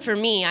 that's perfect for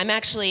me. I'm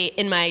actually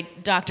in my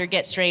Dr.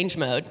 Get Strange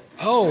mode.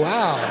 Oh,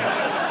 wow.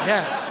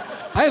 Yes.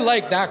 I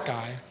like that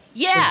guy.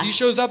 Yeah. When he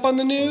shows up on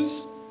the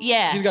news,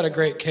 Yeah. he's got a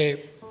great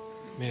cape.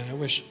 Man, I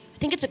wish... I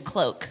think it's a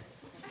cloak.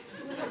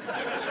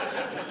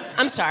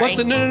 I'm sorry.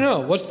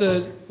 No. What's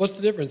the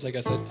difference? I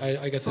guess I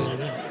don't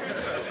know.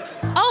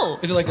 Oh.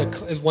 Is it like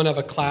is one have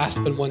a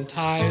clasp and one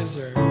ties,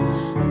 or? Is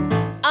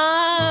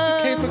a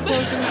cape a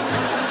cloak?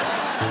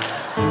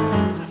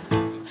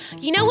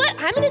 You know what?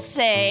 I'm gonna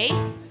say,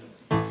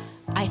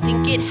 I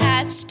think it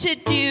has to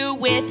do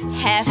with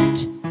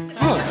heft.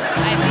 Oh.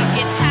 I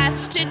think it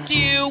has to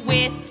do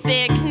with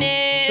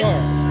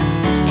thickness. Sure.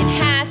 It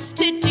has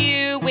to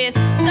do with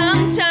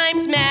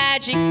sometimes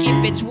magic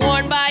if it's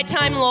worn by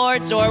Time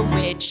Lords or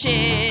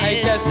witches.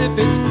 I guess if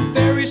it's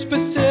very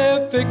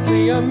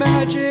specifically a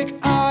magic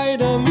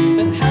item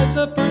that has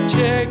a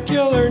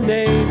particular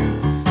name,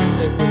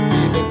 it would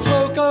be the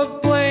cloak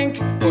of blank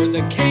or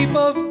the cape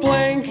of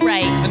blank.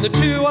 Right. And the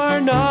two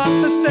are not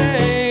the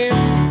same.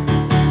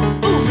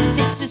 Ooh,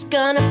 this is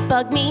gonna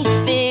bug me.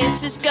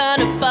 This is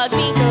gonna bug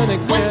me.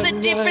 What's the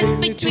difference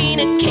between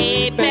a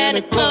cape and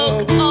a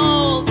cloak?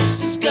 Oh,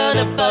 this is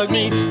gonna bug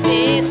me.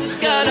 This is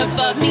gonna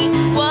bug me.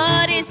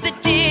 What is the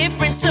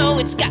difference? Oh,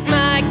 it's got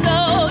my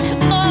goat.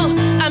 Oh,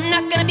 I'm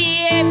not gonna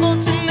be able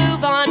to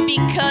move on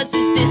because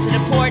is this an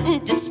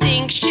important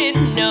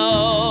distinction?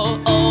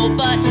 No. Oh,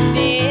 but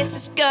this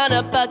is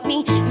gonna bug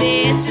me.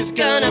 This is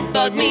gonna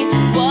bug me.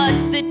 What's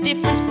the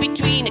difference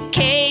between a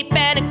cape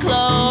and a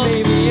cloak?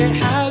 Maybe it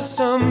has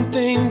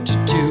something to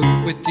do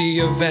with the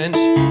event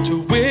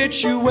to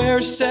which you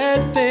wear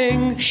said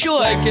thing. Sure.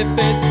 Like if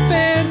it's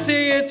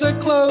fancy, it's a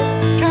cloak.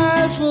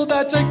 Casual,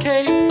 that's a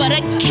cape. But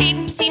a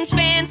cape seems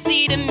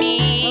fancy to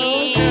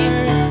me.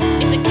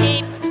 Okay. Is a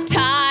cape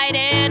tied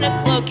and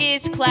a cloak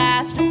is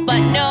clasped? But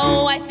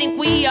no, I think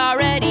we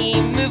already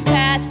moved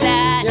past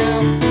that.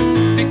 Yeah,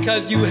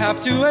 because you have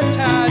to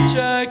attach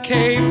a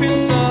cape in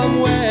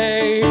some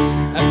way.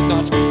 That's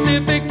not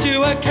specific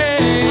to a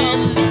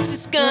cape. This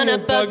is gonna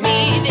bug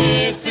me.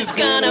 This is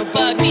gonna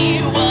bug me.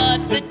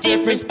 What's the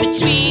difference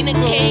between a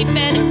cape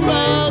and a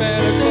cloak?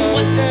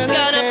 What's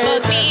gonna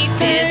bug me?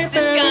 This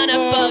is gonna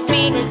bug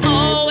me.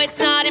 Oh, it's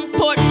not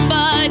important,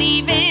 but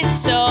even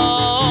so,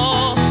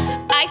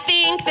 I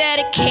think that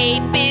a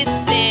cape is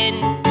thin.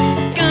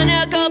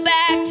 Gonna go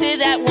back to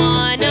that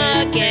one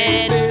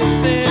again.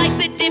 Like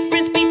the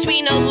difference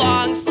between a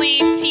long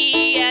sleeve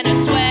tee and a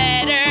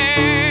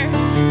sweater.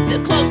 The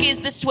cloak is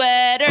the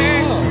sweater.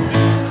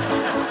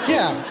 Oh.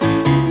 Yeah,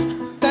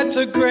 that's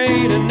a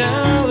great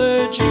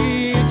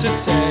analogy to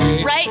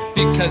say. Right?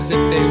 Because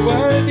if they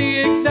were the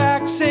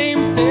exact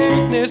same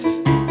thickness,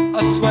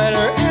 a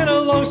sweater and a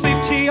long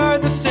sleeve tee are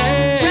the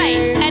same.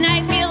 Right, and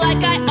I feel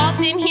like I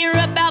often hear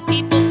about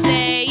people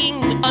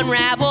saying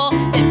unravel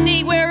if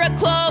they wear a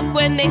cloak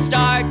when they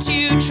start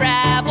to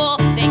travel.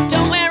 They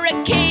don't wear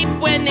a cape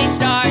when they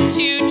start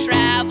to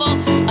travel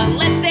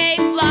unless they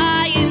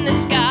fly in the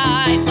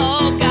sky.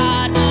 Oh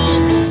God,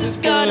 oh, this is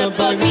gonna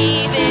bug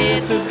me.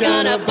 This is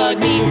gonna bug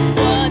me.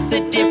 What's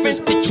the difference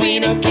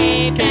between a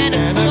cape and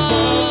a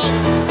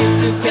cloak?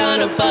 This is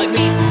gonna bug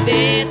me.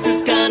 This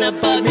is gonna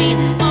bug me.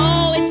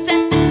 Oh, it's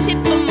at the tip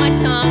of my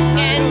tongue,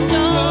 and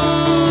so.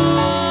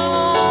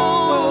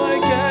 Well, I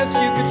guess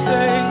you could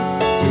say,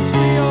 since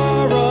we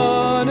are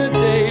on a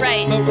date,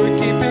 Right. but we're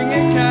keeping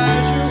it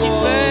casual.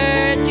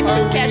 Super duper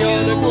Are we casual.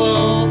 on a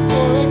cloak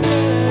or a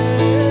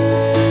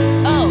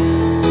cape? Oh,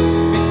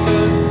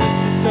 Because this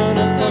is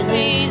gonna bug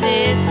me.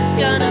 This is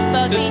gonna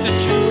bug The me.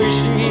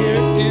 situation here,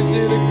 is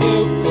it a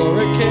cloak or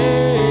a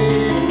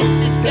cape? This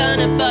is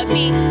gonna bug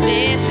me.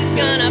 This is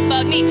gonna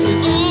bug me.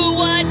 Ooh,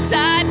 what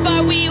type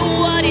are we?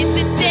 What is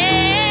this day?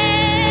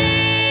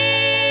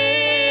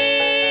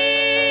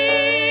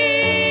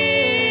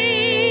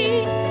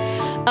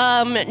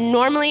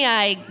 Normally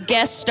I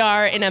guest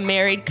star in a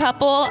married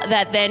couple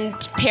that then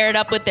paired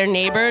up with their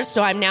neighbors,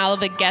 so I'm now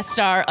the guest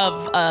star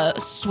of a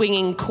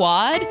swinging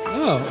quad.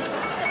 Oh,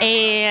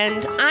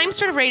 And I'm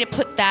sort of ready to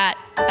put that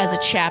as a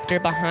chapter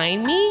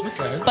behind me.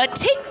 Okay. But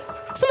take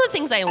some of the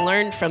things I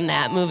learned from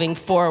that moving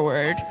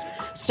forward.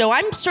 So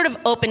I'm sort of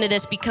open to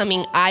this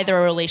becoming either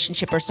a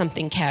relationship or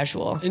something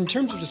casual. in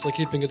terms of just like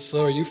keeping it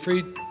slow, are you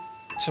free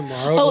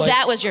tomorrow? Oh, Like-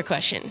 that was your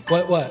question.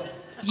 What?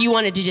 You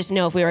wanted to just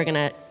know if we were going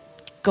to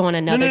go on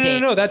another No, date.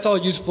 no. That's all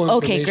useful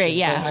information. Okay, great,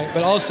 yeah.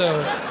 But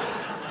also,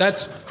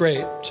 that's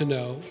great to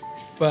know.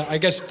 But I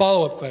guess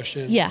follow-up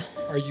question. Yeah.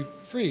 Are you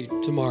free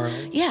tomorrow?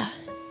 Yeah,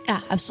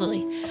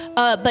 absolutely.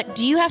 But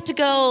do you have to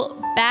go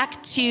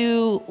back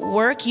to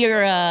work?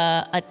 You're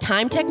a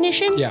time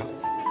technician? Yeah.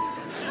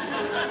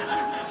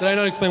 Did I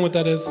not explain what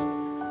that is? No,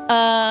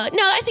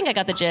 I think I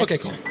got the gist. Okay,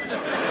 cool.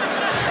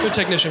 I'm a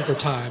technician for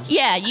time.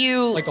 Yeah,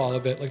 you... Like all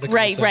of it. Like the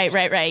Right.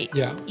 concept.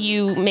 Yeah.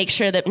 You make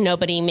sure that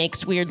nobody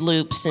makes weird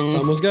loops and...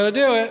 Someone's got to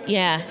do it.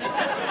 Yeah.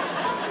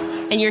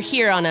 And you're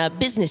here on a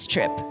business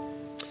trip.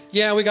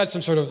 Yeah, we got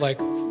some sort of like,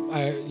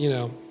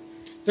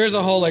 there's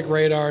a whole like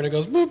radar and it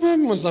goes boop,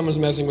 boop, when someone's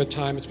messing with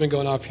time. It's been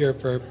going off here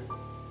for...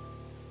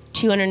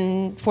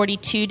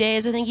 242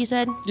 days, I think you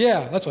said?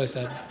 Yeah, that's what I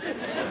said.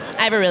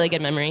 I have a really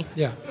good memory.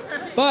 Yeah.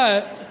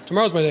 But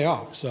tomorrow's my day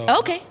off, so...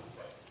 Okay.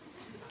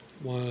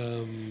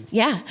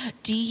 Yeah.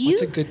 Do you...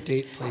 What's a good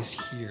date place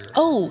here?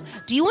 Oh,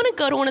 do you want to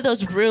go to one of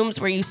those rooms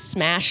where you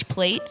smash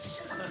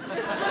plates?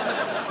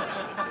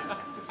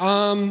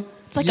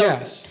 It's like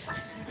yes.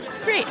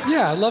 Great.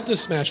 Yeah, I'd love to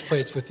smash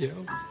plates with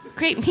you.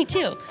 Great, me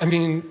too. I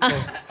mean,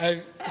 I'll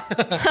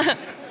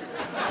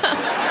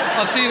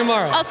see you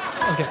tomorrow.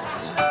 Okay.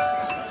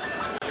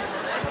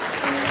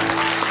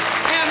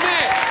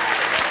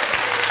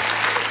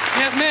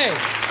 Aunt May.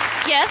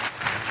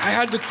 Yes? I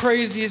had the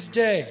craziest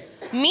day.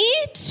 Me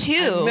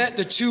too. I met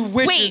the two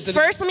witches. Wait,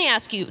 first let me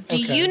ask you. Do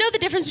you know the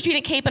difference between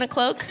a cape and a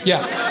cloak?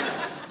 Yeah.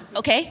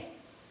 Okay.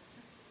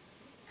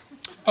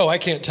 Oh, I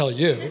can't tell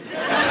you.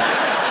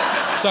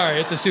 Sorry,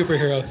 it's a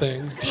superhero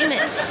thing. Damn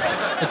it.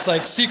 It's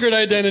like secret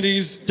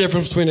identities,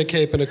 difference between a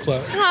cape and a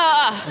cloak.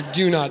 You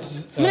do not...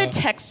 I'm going to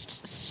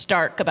text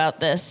Stark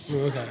about this.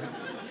 Okay.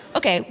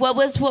 Okay, what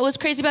was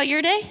crazy about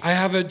your day? I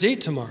have a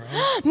date tomorrow.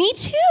 Me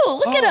too.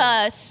 Look at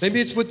us.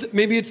 Maybe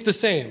it's the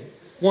same.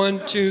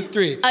 1, 2,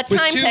 3. A time with two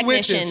technician.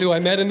 witches who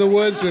I met in the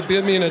woods who have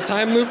been me in a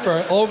time loop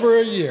for over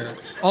a year.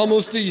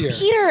 Almost a year.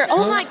 Peter,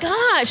 oh my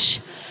gosh.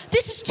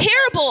 This is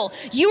terrible.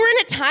 You were in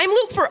a time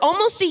loop for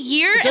almost a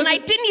year and I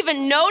didn't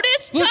even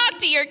notice? Look, talk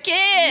to your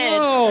kid.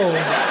 No.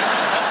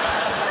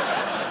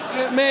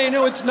 May,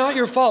 no, it's not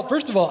your fault.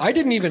 First of all, I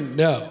didn't even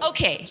know.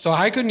 Okay. So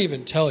I couldn't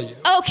even tell you.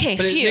 Okay,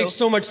 But it makes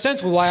so much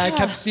sense with why I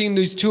kept seeing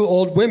these two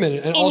old women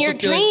and also your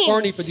feeling dreams.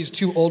 horny for these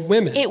two old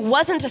women. It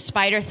wasn't a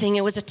spider thing.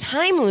 It was a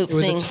time loop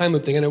thing. It was a time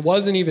loop thing, and it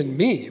wasn't even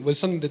me. It was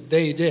something that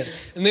they did.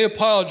 And they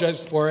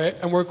apologized for it,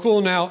 and we're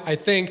cool now, I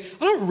think.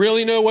 I don't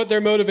really know what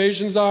their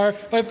motivations are,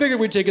 but I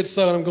figured we'd take it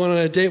slow, and I'm going on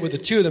a date with the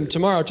two of them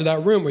tomorrow to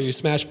that room where you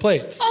smash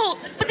plates. Oh,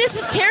 but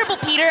this is terrible,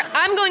 Peter.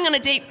 I'm going on a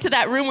date to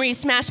that room where you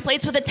smash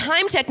plates with a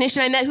time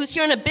technician I met who's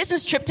here on a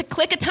business trip to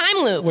click a time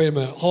loop. Wait a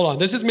minute. Hold on.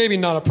 This is maybe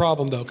not a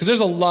problem, though, because there's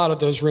a lot of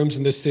those rooms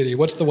in this city.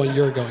 What's the one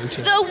you're going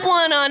to? The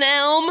one on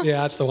Elm.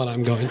 Yeah, that's the one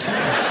I'm going to.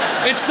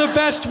 It's the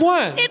best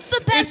one. It's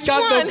the best one. It's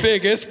got the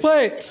biggest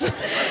plates.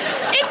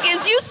 It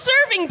gives you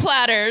serving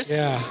platters.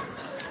 Yeah.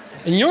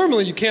 And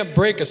normally you can't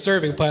break a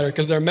serving platter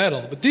because they're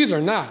metal, but these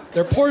are not.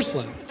 They're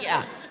porcelain.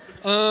 Yeah.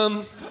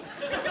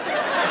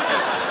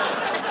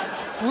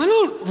 Well, I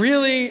don't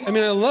really, I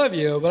love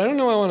you, but I don't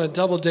know I want to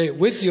double date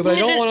with you, but I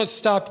don't want to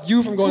stop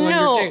you from going on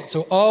your date.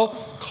 So I'll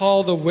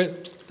call the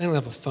witch. They don't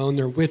have a phone,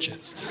 they're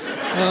witches.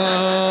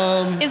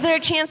 Is there a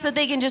chance that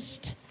they can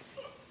just...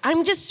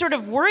 I'm just sort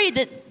of worried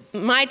that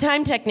my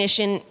time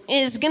technician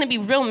is going to be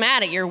real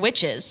mad at your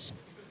witches.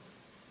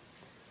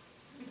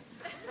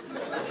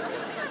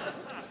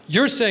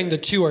 You're saying the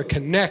two are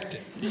connected.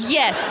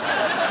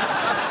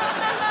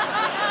 Yes.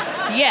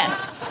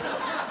 Yes.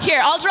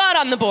 Here, I'll draw it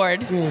on the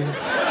board.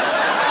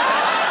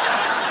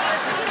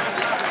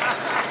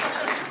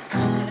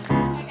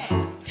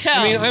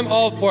 I'm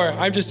all for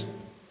it.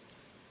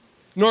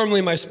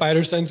 Normally my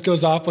spider sense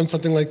goes off when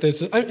something like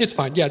this. It's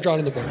fine. Yeah, draw it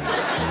on the board.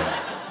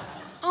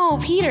 Oh,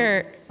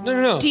 Peter.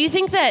 No. Do you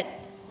think that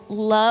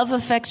love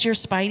affects your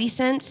spidey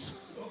sense?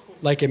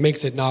 Like it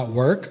makes it not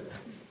work?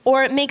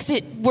 Or it makes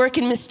it work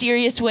in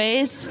mysterious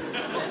ways?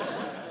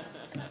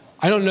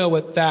 I don't know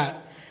what that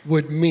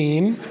would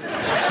mean.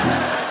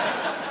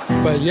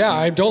 But yeah,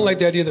 I don't like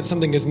the idea that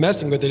something is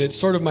messing with it. It's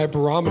sort of my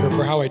barometer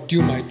for how I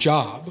do my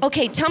job.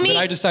 Okay, tell me... That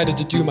I decided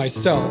to do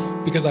myself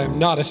because I am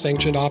not a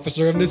sanctioned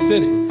officer of this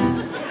city.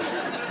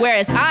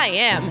 Whereas I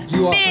am.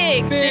 You are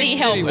big city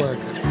helper.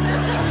 Worker.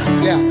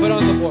 Yeah, put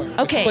on the board.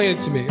 Okay. Explain it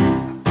to me.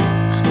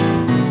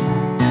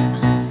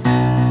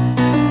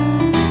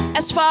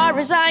 As far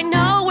as I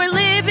know, we're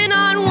living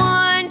on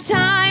one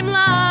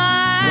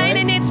timeline.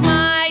 And it's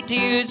my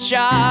dude's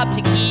job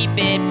to keep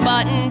it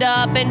buttoned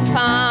up and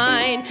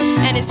fine.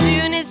 And as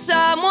soon as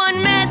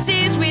someone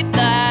messes with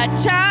that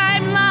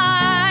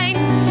timeline,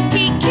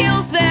 he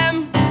kills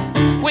them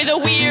with a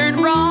weird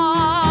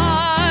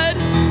rod.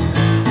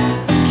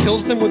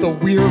 Kills them with a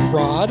weird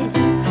rod?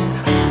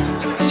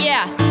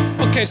 Yeah.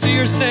 Okay, so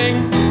you're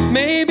saying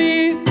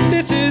maybe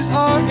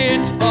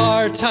it's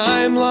our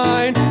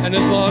timeline, and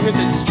as long as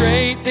it's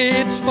straight,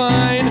 it's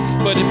fine.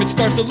 But if it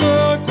starts to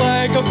look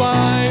like a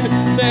vine,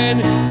 then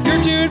your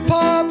dude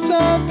pops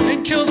up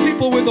and kills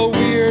people with a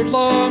weird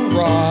long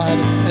rod.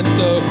 And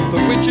so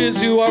the witches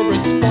who are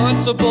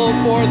responsible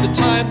for the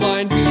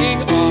timeline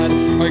being odd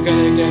are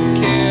gonna get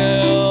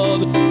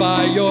killed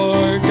by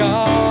your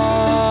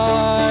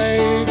guy.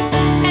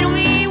 And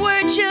we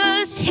were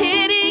just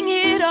hitting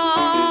it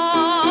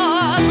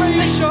off. Are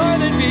you sure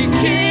they'd be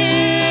killed?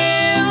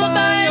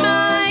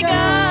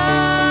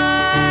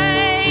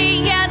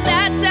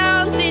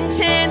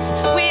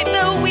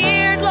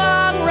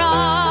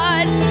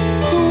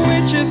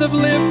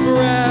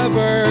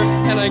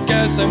 I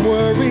guess I'm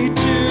worried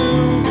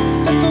too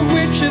that the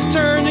witch is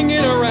turning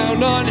it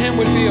around on him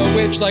would be a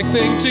witch-like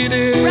thing to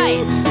do.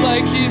 Right.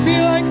 Like he'd be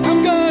like,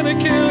 I'm gonna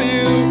kill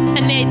you.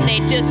 And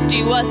they'd just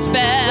do a spell.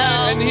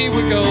 Right, and he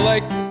would go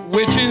like,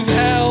 witches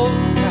hell.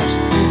 Gosh,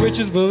 do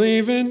witches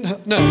believe in?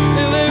 No,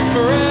 they live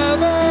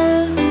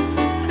forever.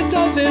 It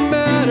doesn't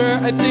matter,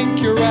 I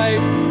think you're right.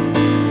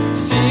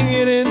 Seeing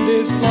it in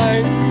this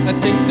light, I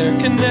think they're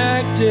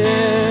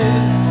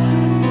connected.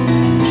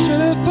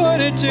 Should have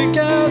put it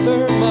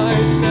together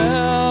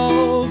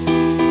myself.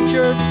 But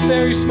you're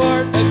very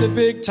smart as a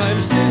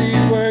big-time city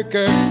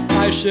worker.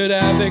 I should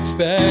have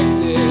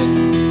expected.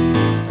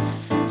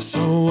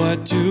 So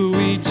what do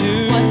we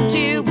do? What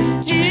do we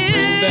do? We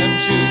bring them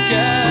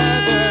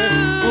together.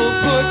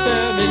 We'll put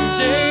them in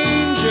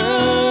danger.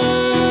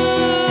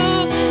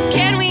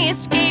 Can we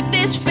escape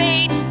this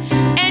fate?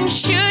 And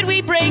should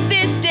we break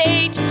this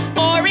date?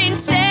 Or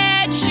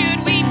instead,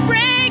 should we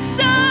break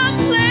some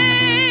plates?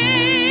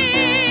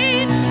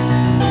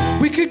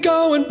 We could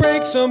go and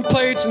break some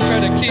plates and try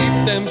to keep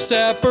them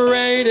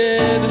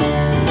separated.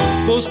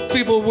 Most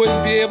people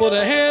wouldn't be able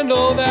to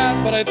handle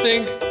that, but I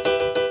think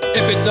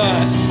if it's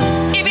us,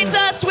 If it's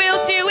us,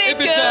 we'll do it if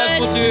good. it's us,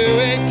 we'll do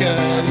it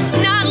good.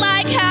 Not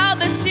like how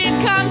the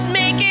sitcoms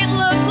make it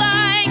look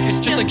like. It's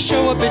just like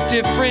show up at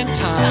different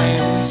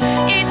times.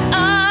 It's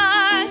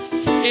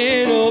us.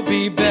 It'll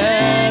be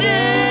better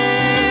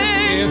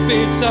if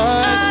it's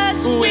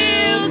us.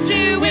 We'll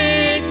do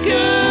it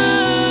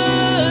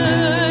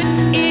good.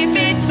 If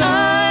it's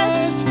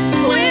us,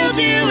 we'll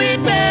do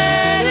it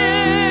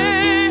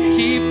better.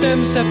 Keep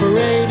them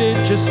separated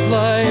just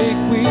like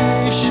we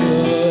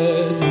should.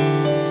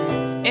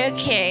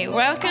 Okay,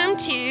 welcome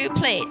to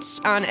Plates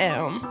on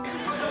Elm.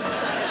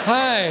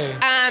 Hi.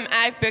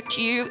 I've booked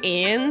you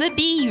in the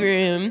B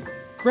room.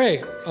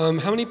 Great. How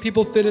many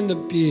people fit in the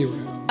B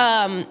room?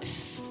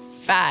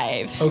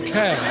 5.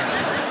 Okay.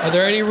 Are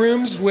there any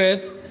rooms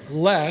with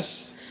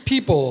less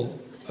people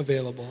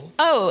available?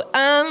 Oh,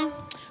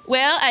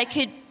 well, I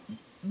could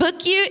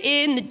book you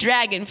in the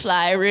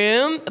Dragonfly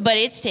room, but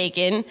it's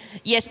taken.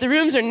 Yes, the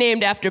rooms are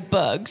named after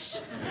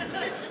bugs.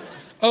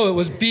 Oh, it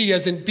was B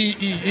as in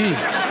B-E-E.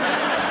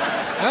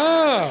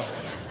 Oh.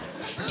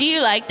 Do you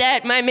like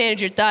that? My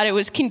manager thought it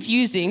was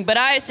confusing, but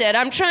I said,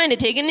 I'm trying to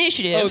take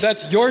initiative. Oh,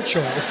 that's your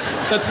choice.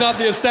 That's not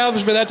the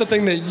establishment. That's a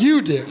thing that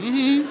you do.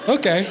 Mm-hmm.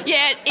 Okay.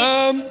 Yeah,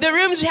 the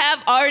rooms have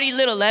already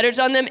little letters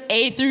on them,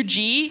 A through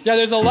G. Yeah,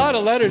 there's a lot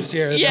of letters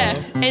here. Yeah,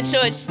 though. and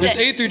so it's... There's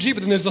A through G,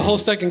 but then there's the whole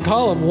second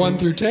column, 1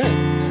 through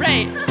 10.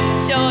 Right.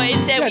 So it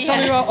said Yeah, we tell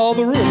had... me about all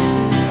the rooms.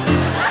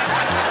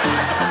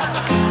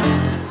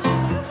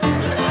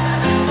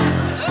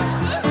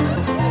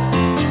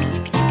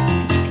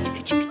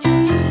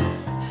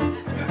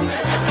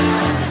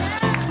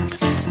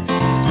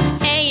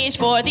 A is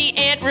for the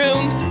ant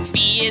room,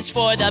 B is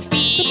for the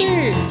bee, The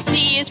bee.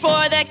 C is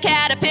for the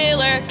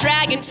caterpillar,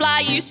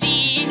 dragonfly you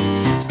see.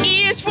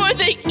 E is for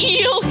the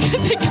eel,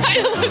 because they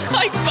kind of look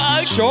like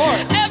bugs. Sure.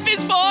 F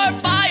is for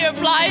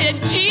firefly,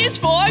 and G is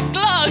for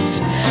glugs.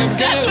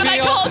 That's what I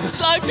called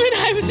slugs when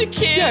I was a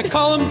kid. Yeah,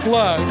 call them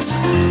glugs.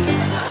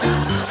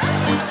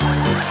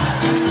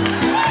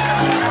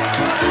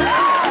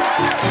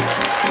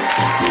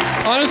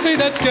 Honestly,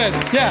 that's good.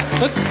 Yeah,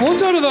 we'll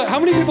go to the, how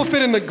many people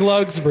fit in the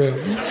glugs room?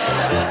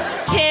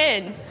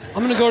 10.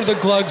 I'm gonna go to the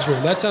glugs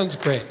room. That sounds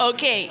great.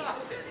 Okay.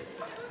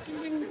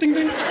 Ding, ding,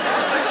 ding.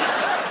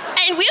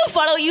 And we'll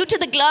follow you to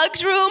the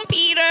glugs room,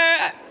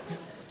 Peter.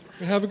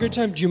 Have a good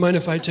time. Do you mind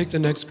if I take the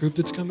next group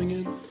that's coming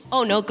in?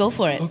 Oh, no, go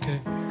for it.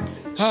 Okay.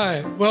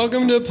 Hi,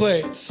 welcome to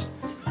Plates.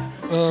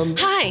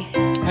 Hi.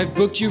 I've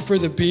booked you for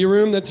the B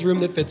room. That's a room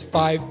that fits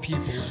 5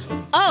 people.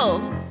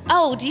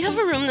 Oh, do you have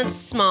a room that's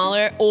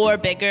smaller or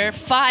bigger?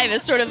 5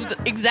 is sort of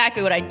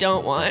exactly what I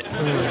don't want.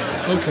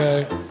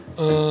 Okay.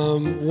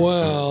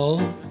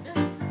 Well,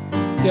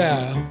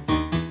 yeah.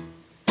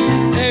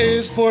 A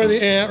is for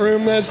the ant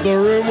room. That's the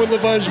room with a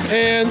bunch of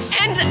ants.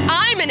 And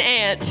I'm an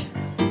ant.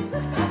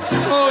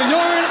 Oh,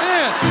 you're an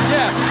ant.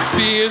 Yeah.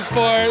 B is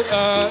for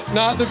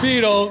not the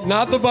beetle,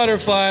 not the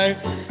butterfly.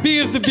 B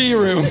is the bee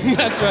room.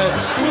 That's right.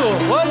 Cool.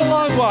 What a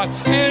long walk.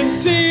 And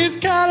C is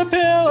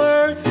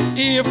caterpillar.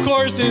 E, of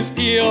course, is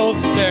eel.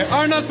 There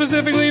are not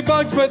specifically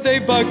bugs, but they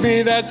bug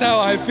me. That's how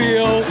I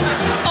feel.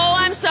 Oh,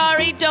 I'm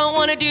sorry, don't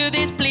want to do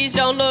this. Please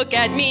don't look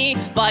at me.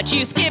 But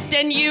you skipped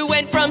and you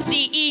went from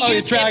CE. Oh,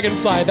 it's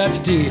dragonfly. That's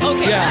D.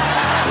 Okay. Yeah.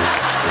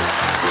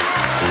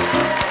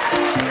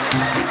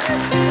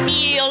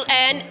 Eel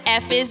and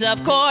F is,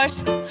 of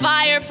course,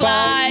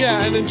 firefly.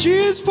 Yeah, and then G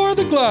is for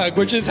the glug,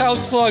 which is how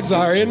slugs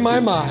are in my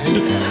mind.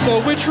 So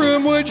which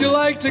room would you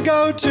like to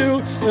go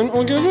to? And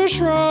I'll give a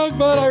shrug,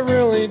 but I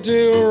really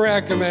do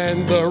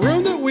recommend the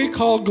room that we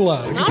call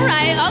glug. All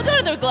right, I'll go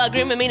to the glug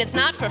room. I mean, it's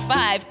not for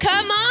 5.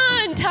 Come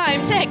on,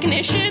 time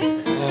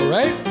technician. All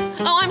right?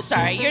 Oh, I'm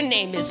sorry. Your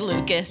name is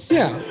Lucas.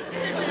 Yeah.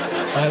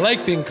 I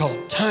like being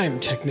called time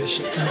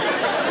technician.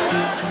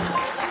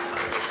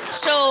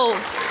 So,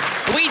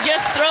 we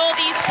just throw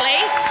these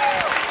plates?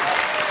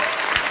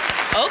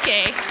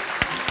 Okay.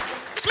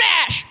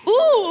 Smash!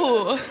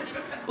 Ooh!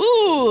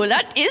 Ooh,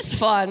 that is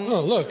fun.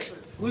 Oh, look.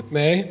 Look,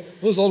 May.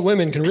 Those old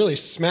women can really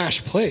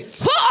smash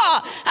plates. I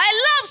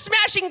love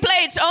smashing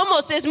plates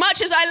almost as much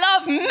as I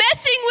love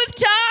messing with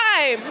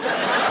time.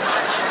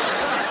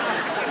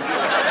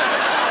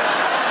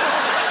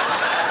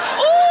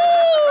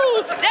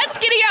 Ooh, that's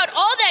getting out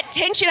all that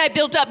tension I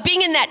built up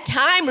being in that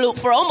time loop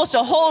for almost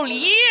a whole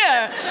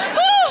year.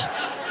 Ooh.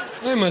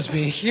 I must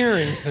be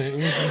hearing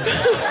things.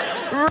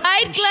 Right,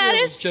 I'm Gladys? sure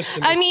it was just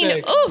a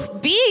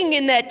mistake. Being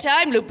in that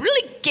time loop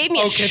really gave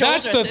me a shoulder. Okay,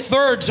 that's the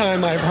third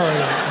time I've heard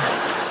it.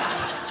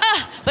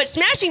 But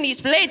smashing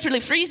these plates really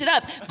frees it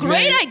up.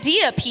 Great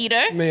idea,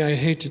 Peter. May, I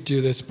hate to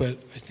do this, but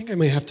I think I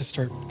may have to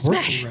start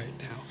Smash. working right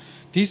now.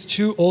 These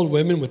two old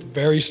women with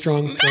very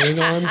strong throwing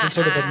arms and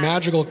sort of a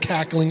magical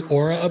cackling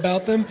aura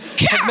about them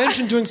have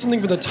mentioned doing something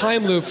for the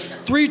time loop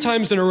 3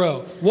 times in a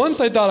row. Once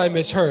I thought I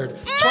misheard.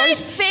 My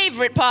Twice,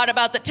 favorite part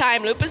about the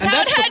time loop is and how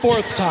that's it the had...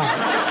 4th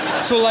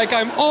time. So, like,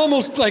 I'm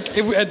almost, like,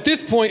 at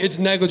this point, it's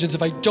negligence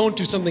if I don't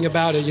do something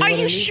about it. You know Are what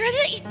I you mean? sure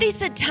that they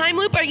said time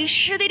loop? Are you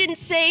sure they didn't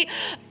say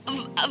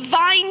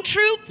vine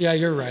troop? Yeah,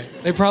 you're right.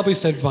 They probably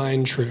said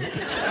Vine Troop.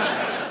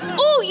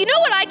 Ooh, you know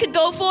what I could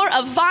go for?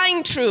 A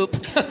vine troop.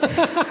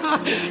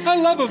 I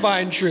love a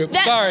Vine Troop.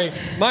 That's- Sorry,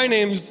 my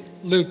name's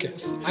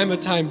Lucas. I'm a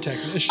time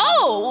technician.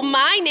 Oh,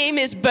 my name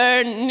is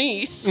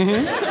Bernice.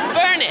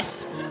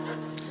 Bernice.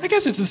 I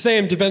guess it's the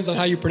same, depends on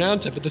how you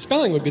pronounce it, but the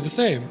spelling would be the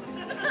same.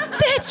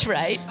 That's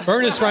right.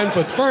 Bernice rhymes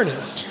with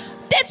furnace.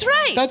 That's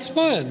right. That's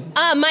fun.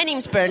 My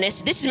name's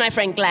Bernice. This is my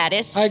friend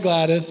Gladys. Hi,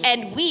 Gladys.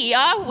 And we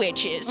are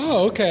witches.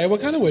 Oh, okay.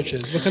 What kind of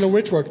witches? What kind of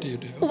witch work do you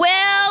do?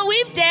 Well,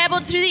 we've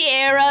dabbled through the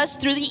eras,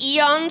 through the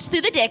eons,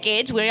 through the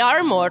decades. We are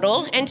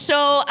immortal. And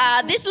so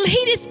this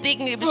latest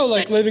thing... It was Oh,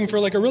 like living for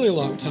like a really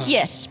long time.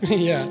 Yes.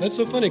 Yeah, that's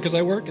so funny because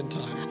I work in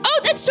time. Oh,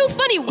 that's so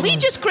funny. We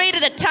just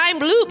created a time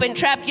loop and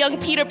trapped young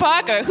Peter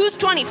Parker, who's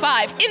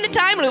 25, in the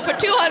time loop for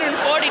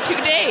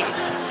 242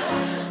 days.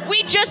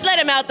 We just let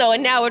him out, though,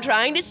 and now we're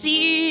trying to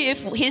see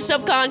if his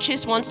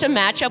subconscious wants to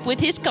match up with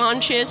his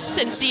conscious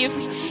and see if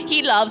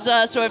he loves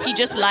us or if he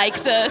just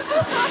likes us.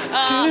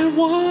 Didn't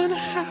want to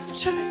have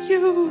to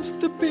use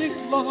the big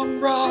long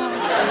rod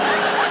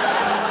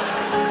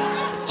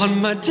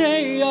on my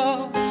day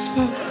off.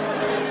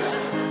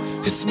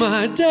 It's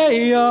my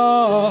day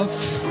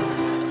off.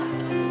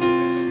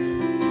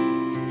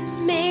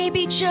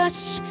 Maybe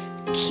just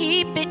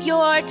keep it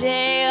your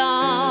day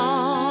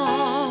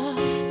off.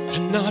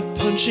 And not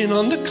punching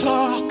on the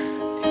clock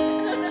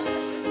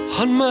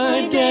on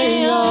my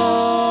day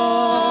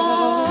off.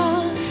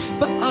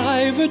 But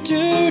I've a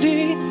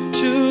duty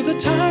to the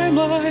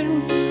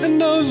timeline, and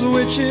those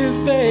witches,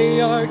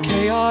 they are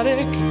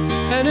chaotic.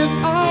 And if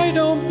I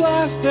don't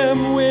blast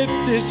them with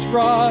this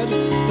rod,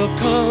 they'll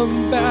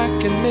come back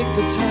and make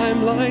the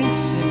timeline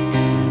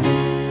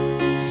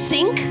sick.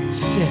 Sink?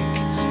 Sick.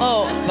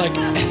 Oh. Like,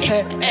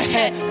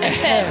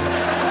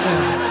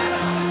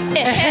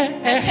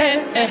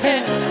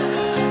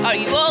 Are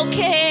you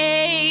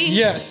okay?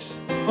 Yes,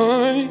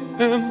 I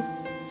am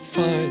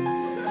fine.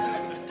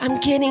 I'm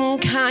getting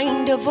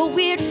kind of a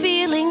weird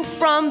feeling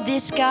from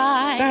this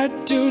guy.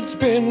 That dude's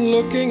been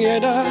looking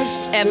at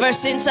us Ever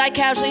since I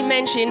casually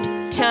mentioned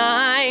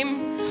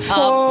time 4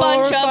 a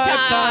bunch or of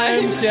 5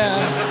 times.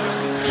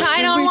 Yeah.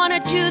 I don't want to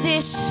do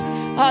this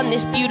on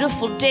this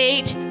beautiful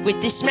date with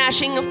this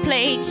smashing of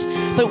plates,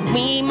 but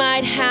we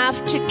might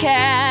have to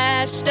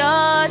cast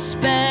a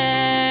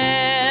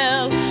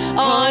spell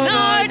on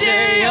our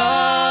day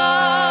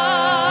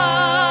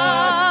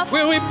off.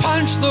 Will we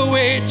punch the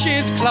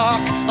witch's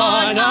clock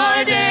on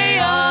our day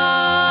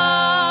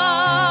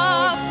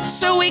off,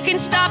 so we can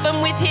stop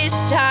him with his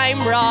time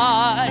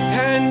rod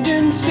and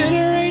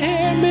incinerate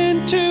him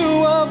into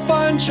a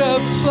bunch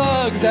of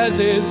slugs, as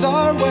is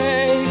our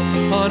way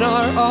on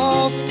our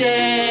off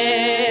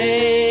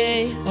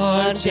day,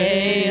 our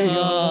day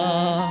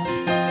off.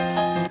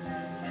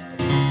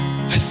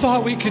 I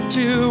thought we could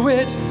do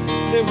it,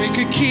 that we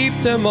could keep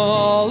them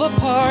all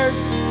apart.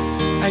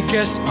 I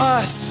guess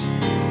us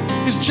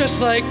is just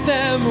like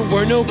them,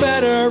 we're no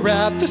better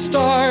at the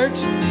start.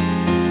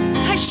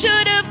 I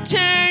should have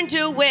turned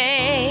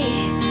away,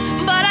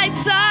 but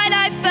outside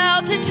I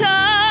felt a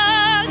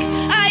tug.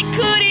 I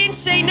couldn't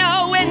say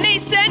no when they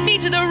sent me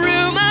to the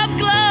room of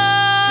gloves.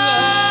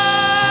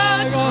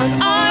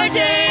 On Our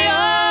day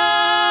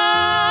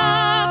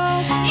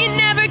off. You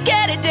never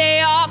get a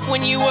day off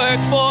when you work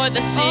for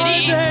the city.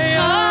 Our day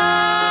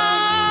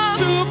off.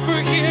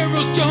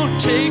 Superheroes don't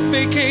take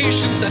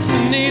vacations, that's the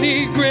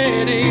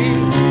nitty-gritty.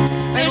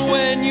 And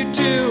when you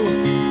do,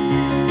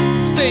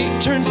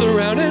 fate turns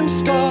around and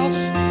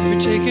scoffs. You're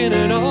taking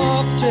an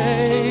off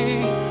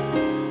day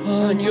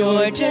on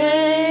your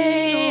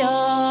day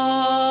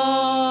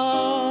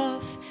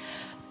off.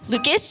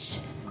 Lucas?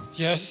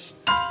 Yes,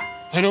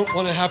 I don't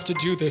want to have to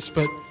do this,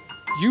 but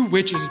you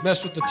witches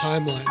mess with the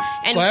timeline.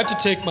 And- So I have to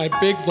take my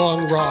big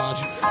long rod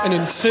and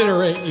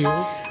incinerate you.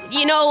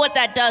 You know what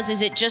that does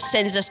is it just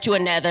sends us to a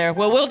nether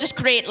where we'll just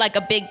create like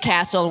a big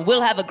castle and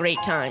we'll have a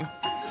great time.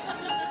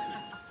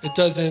 It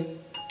doesn't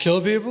kill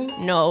people?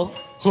 No.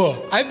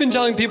 I've been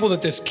telling people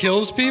that this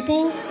kills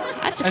people,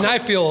 and I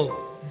feel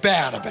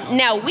bad about it.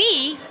 Now,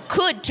 we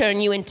could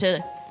turn you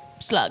into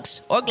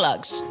slugs or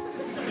glugs.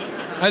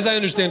 As I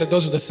understand it,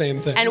 those are the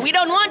same thing. And we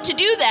don't want to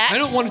do that. I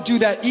don't want to do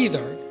that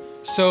either.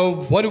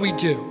 So what do we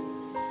do?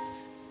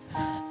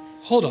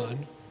 Hold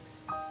on.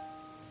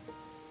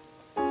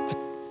 A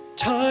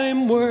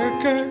time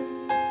worker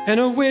and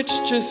a witch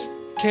just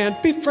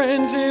can't be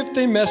friends if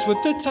they mess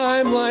with the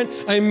timeline.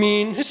 I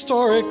mean,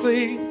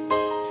 historically,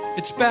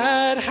 it's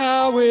bad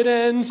how it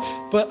ends,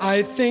 but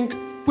I think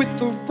with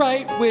the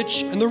right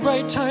witch and the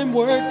right time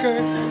worker,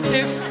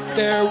 if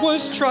there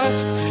was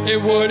trust,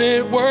 it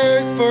wouldn't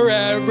work for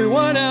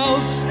everyone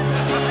else.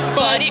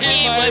 But it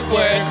might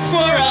work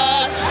for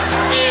us.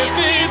 If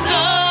it's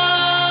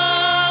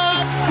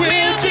us,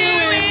 we'll do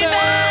it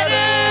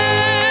better.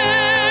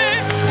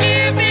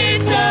 If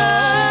it's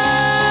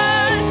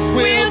us,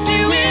 we'll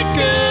do it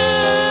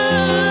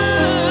good.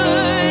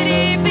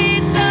 If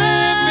it's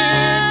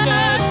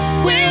us,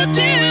 we'll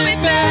do it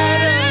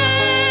better.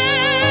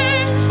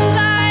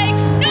 Like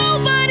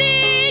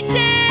nobody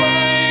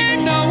dared. Like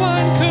no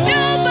one could.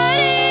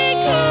 Nobody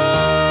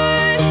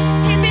could.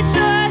 If it's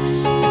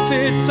us. If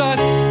it's us,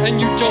 and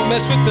you don't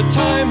mess with the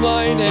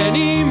timeline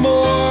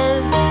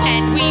anymore.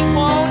 And we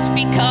won't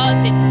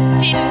because it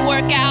didn't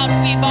work out.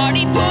 We've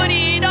already put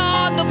it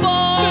on the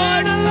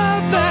board. Gonna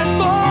love that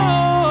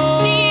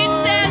more. See, it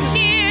says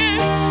here,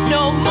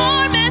 no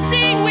more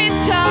messing with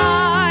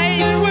time.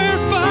 Then we're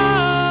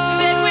fine.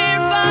 Then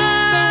we're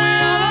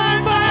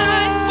fine.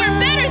 We're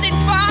better than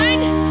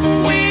fine.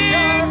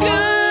 We're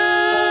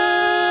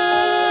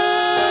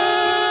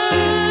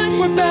good.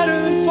 We're better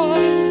than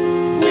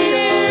fine.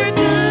 We're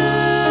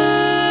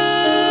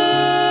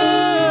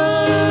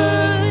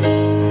good.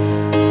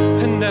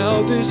 And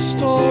now this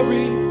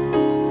story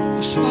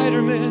of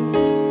Spider-Man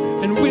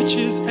and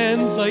witches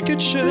ends like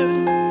it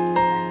should,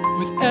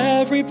 with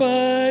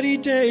everybody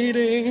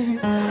dating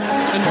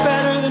and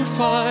better than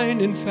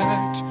fine. In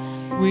fact,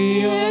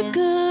 we are We're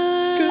good.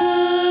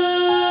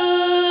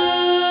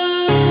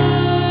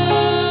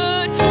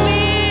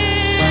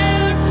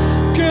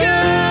 good.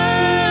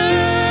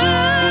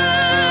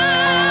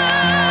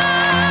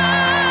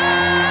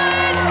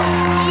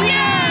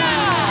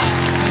 Yeah!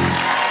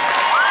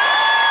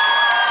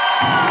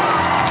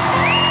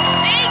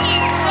 Thank you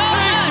so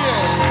Thank much. you.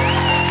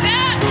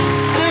 That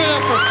Give it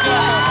up for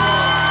Scott.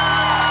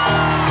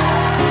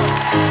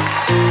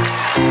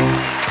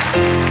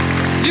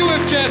 You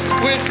have just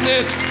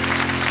witnessed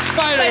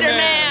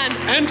Spider-Man,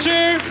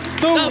 enter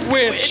the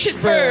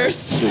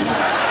Witchverse.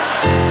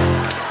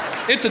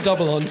 It's a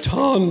double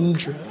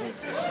entendre.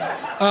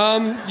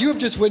 You have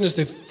just witnessed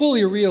a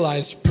fully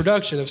realized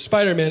production of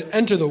Spider-Man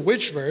Enter the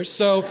Witchverse.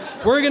 So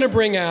we're going to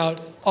bring out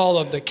all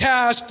of the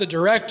cast, the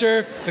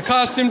director, the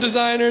costume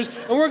designers,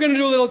 and we're going to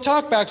do a little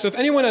talk back. So if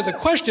anyone has a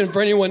question for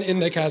anyone in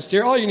the cast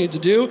here, all you need to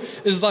do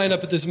is line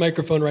up at this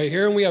microphone right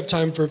here, and we have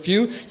time for a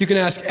few. You can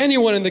ask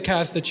anyone in the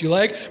cast that you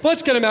like. But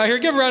let's get them out here.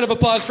 Give a round of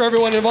applause for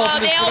everyone involved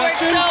in this they all worked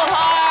production. so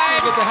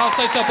hard. Get the house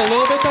lights up a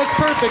little bit. That's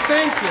perfect.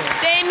 Thank you.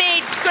 They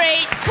made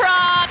great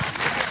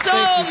props. So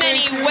Thank you, many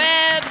thank you.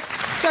 webs.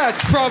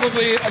 That's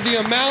probably the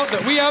amount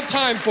that we have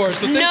time for.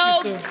 So thank No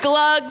you so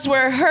glugs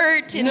were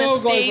hurt in the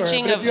gloves are-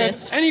 staging but of if you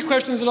this. have any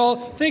questions at all,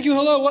 thank you.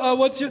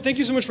 Hello. Thank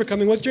you so much for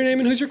coming. What's your name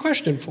and who's your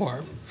question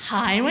for?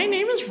 Hi, my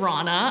name is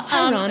Rana.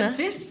 Hi, Rana.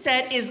 This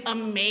set is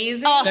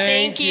amazing. Oh,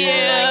 Thank thank you.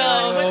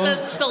 you. With the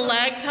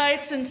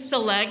stalactites and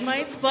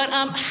stalagmites, but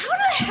how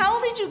the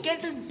hell did you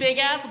get this big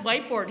ass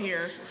whiteboard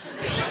here?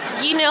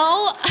 You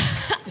know,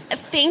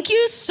 thank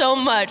you so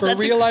much. For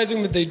That's a-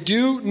 realizing that they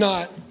do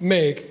not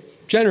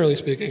make, generally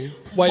speaking,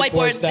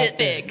 whiteboards that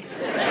big.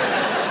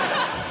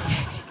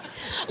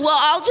 Well,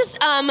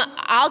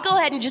 I'll go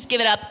ahead and just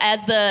give it up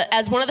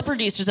as one of the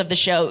producers of the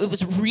show. It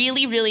was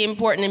really, really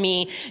important to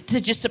me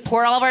to just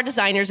support all of our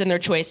designers and their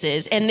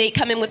choices. And they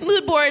come in with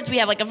mood boards. We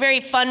have like a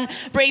very fun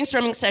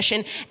brainstorming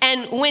session.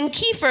 And when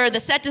Kiefer, the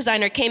set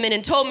designer, came in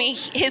and told me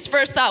his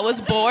first thought was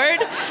board,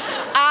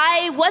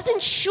 I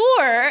wasn't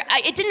sure.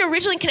 It didn't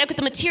originally connect with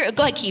the material.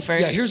 Go ahead, Kiefer.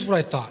 Yeah, here's what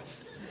I thought.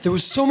 There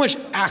was so much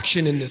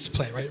action in this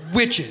play, right?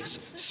 Witches,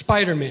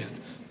 Spider-Man.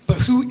 But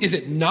who is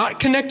it not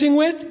connecting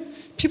with?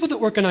 People that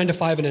work a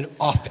 9-to-5 in an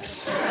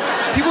office.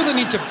 People that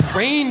need to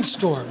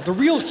brainstorm. The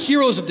real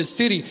heroes of the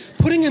city,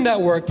 putting in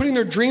that work, putting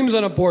their dreams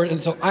on a board. And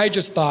so I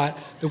just thought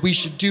that we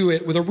should do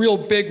it with a real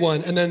big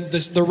one. And then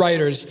the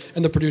writers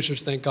and the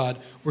producers, thank God,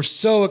 were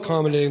so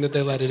accommodating that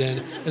they let it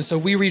in. And so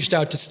we reached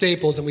out to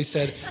Staples and we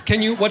said,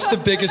 what's the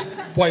biggest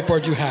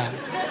whiteboard you had?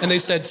 And they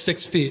said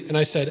 6 feet. And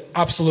I said,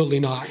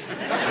 absolutely not.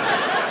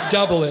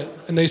 Double it.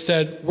 And they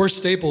said, we're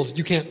Staples.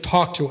 You can't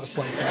talk to us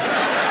like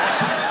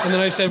that. And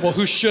then I said, well,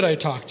 who should I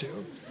talk to?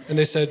 And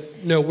they said,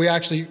 no, we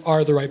actually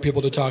are the right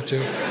people to talk to.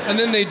 And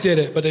then they did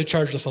it, but they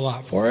charged us a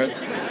lot for it.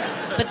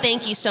 But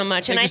thank you so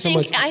much. Thank And you so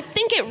much. I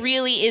think it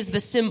really is the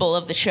symbol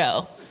of the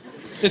show.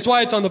 It's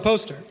why it's on the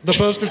poster. The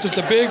poster's just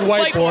a big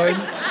whiteboard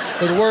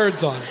with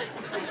words on it.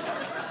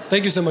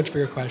 Thank you so much for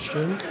your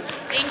question.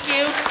 Thank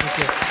you. Thank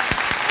you.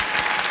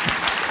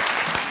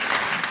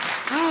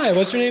 Hi,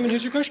 what's your name and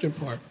who's your question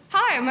for?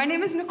 Hi, my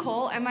name is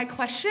Nicole, and my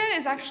question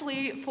is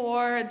actually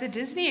for the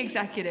Disney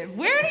executive.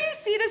 Where do you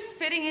see this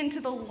fitting into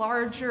the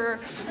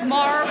larger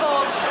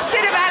Marvel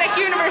cinematic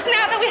universe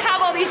now that we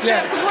have all these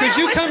steps? Could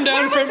you come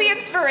down where was the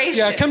inspiration?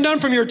 Yeah, come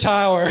down from your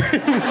tower.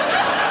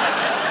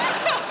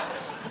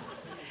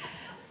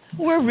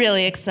 We're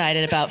really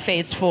excited about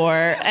Phase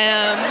 4.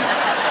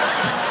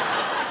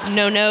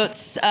 No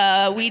notes.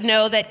 We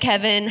know that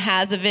Kevin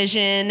has a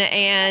vision,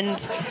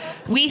 and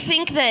we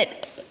think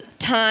that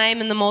time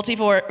and the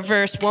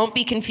multiverse won't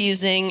be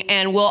confusing,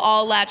 and we'll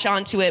all latch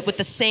onto it with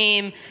the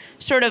same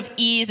sort of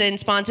ease and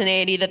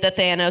spontaneity that the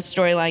Thanos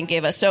storyline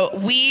gave us. So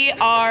we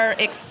are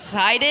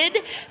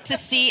excited to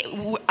see.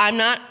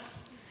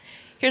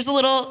 Here's a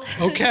little.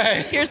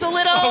 Okay. Here's a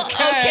little.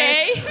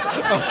 Okay.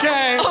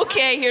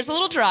 Okay. Here's a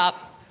little drop.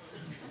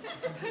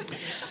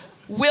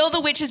 Will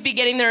the witches be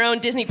getting their own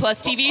Disney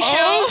Plus TV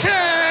show?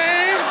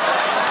 Okay.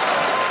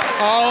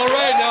 All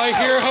right. Now I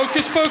hear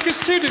Hocus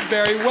Pocus 2 did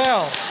very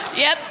well.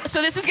 Yep,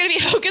 so this is going to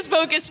be Hocus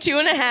Pocus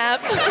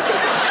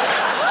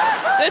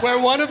 2.5. Where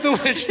one of the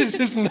witches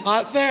is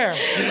not there.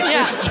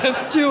 Yeah. There's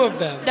just two of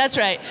them. That's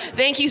right.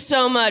 Thank you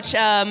so much.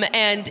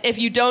 And if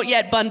you don't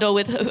yet bundle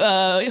with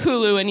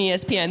Hulu and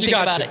ESPN, think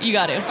about it. You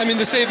got to. I mean,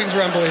 the savings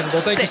are unbelievable.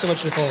 Thank you so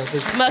much, Nicole.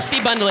 Must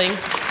be bundling.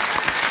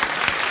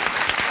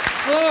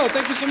 Hello,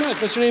 thank you so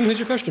much. What's your name? Who's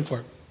your question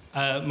for?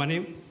 My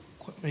name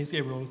is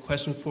Gabriel.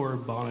 Question for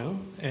Bono.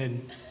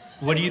 And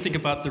what do you think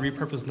about the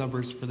repurposed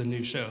numbers for the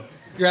new show?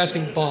 You're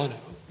asking Bono.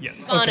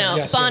 Yes. Bono, okay,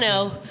 yes,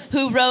 Bono,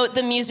 who wrote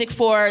the music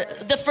for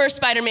the first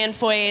Spider-Man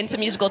foray into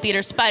musical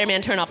theater,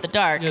 Spider-Man: Turn Off the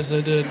Dark. Yes,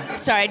 I did.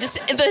 Sorry, just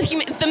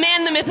the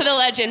man, the myth, the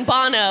legend,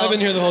 Bono. I've been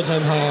here the whole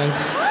time. Hi.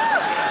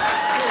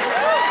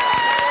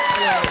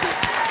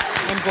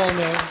 I'm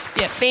Bono.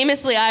 Yeah,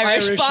 famously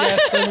Irish Bono.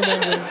 Yes, I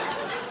remember.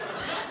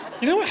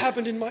 You know what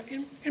happened in my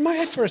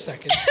head for a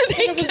second?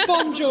 It was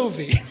Bon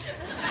Jovi,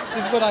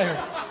 is what I heard.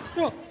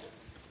 No.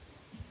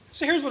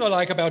 So here's what I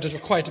like about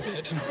it quite a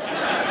bit.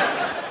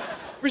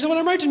 Reason when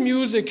I'm writing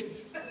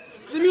music,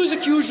 the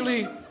music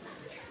usually,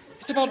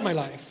 it's about my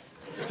life.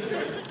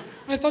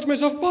 And I thought to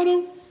myself,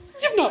 Bono,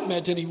 you've not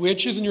met any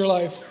witches in your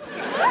life.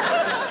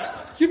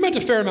 You've met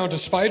a fair amount of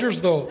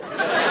spiders, though. And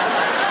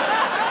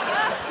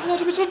I thought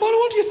to myself, Bono,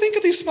 what do you think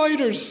of these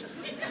spiders?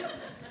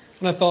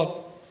 And I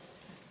thought,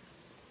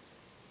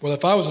 well,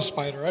 if I was a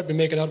spider, I'd be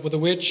making out with a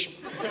witch.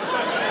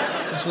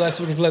 And so I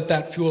sort of let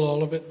that fuel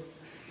all of it.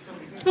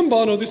 I'm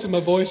Bono, this is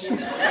my voice.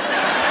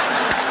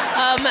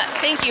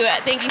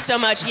 Thank you so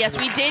much. Yes,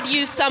 we did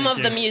use some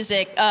of the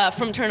music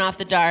from Turn Off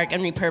the Dark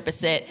and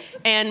repurpose it,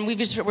 and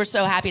we're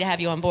so happy to have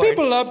you on board.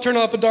 People love Turn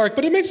Off the Dark,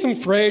 but it makes them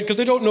afraid because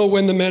they don't know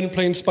when the man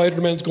playing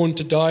Spider-Man's going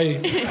to die.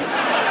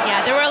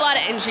 Yeah, there were a lot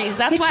of injuries.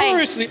 That's why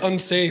notoriously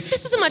unsafe.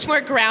 This was a much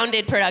more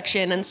grounded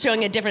production and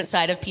showing a different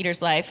side of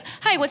Peter's life.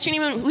 Hi, what's your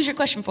name and who's your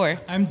question for?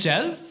 I'm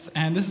Jez,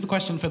 and this is a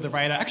question for the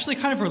writer. Actually,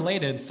 kind of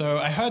related. So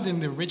I heard in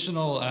the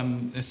original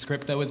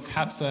script there was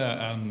perhaps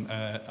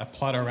a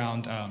plot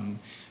around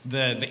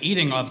the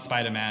eating of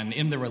Spider-Man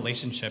in the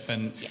relationship,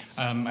 and yes.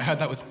 I heard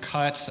that was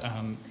cut.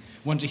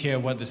 Wanted to hear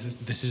what the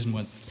decision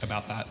was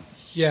about that.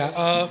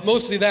 Yeah,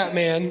 mostly that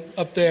man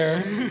up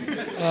there.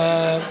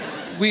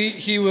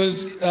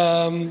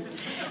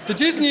 The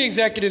Disney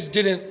executives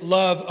didn't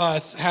love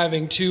us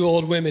having two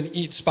old women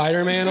eat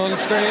Spider-Man on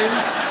screen.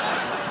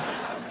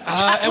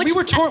 And we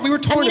were torn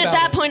about it. At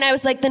that point, I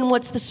was like, then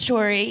what's the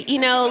story? You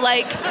know,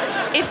 like,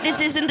 if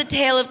this isn't the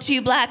tale of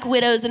two black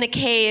widows in a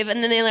cave,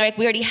 and then they're like,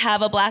 we already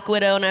have a black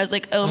widow, and I was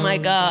like, oh my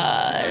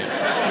God.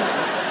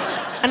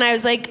 And I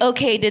was like,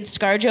 okay, did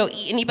ScarJo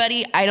eat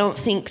anybody? I don't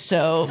think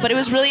so. But it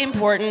was really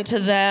important to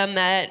them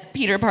that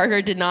Peter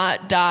Parker did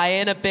not die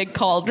in a big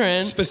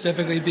cauldron.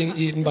 Specifically being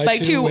eaten by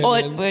two women.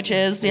 Old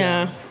witches,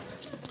 yeah.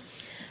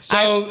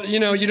 So, you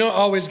don't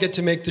always get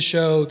to make the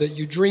show that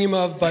you dream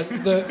of, but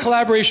the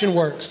collaboration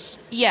works.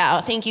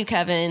 Yeah, thank you,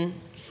 Kevin.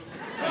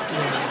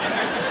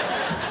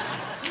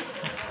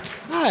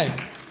 Hi.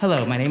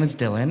 Hello, my name is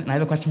Dylan, and I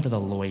have a question for the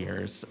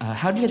lawyers.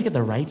 How did you guys get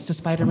the rights to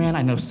Spider-Man?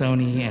 I know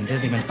Sony and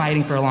Disney have been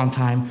fighting for a long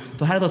time,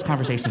 so how did those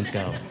conversations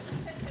go?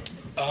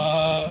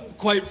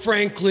 Quite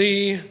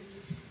frankly,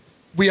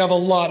 we have a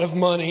lot of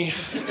money,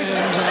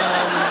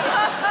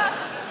 and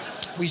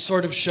we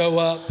sort of show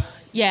up.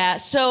 Yeah,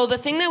 so the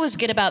thing that was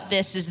good about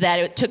this is that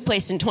it took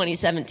place in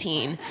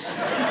 2017.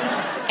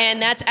 And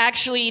that's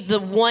actually the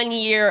 1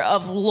 year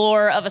of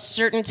lore of a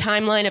certain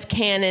timeline of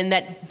canon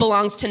that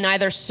belongs to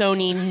neither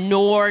Sony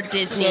nor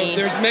Disney. So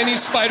there's many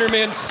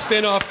Spider-Man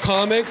spin-off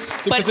comics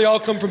because they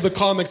all come from the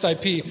comics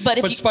IP.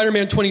 But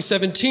Spider-Man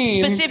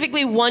 2017...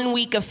 Specifically 1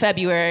 week of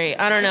February.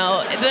 I don't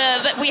know.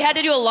 We had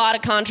to do a lot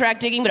of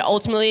contract digging, but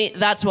ultimately,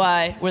 that's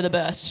why we're the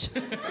best.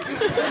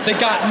 They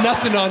got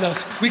nothing on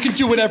us. We can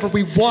do whatever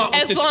we want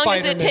with this Spider-Man.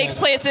 As long as it takes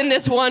place in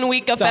this 1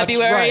 week of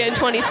February in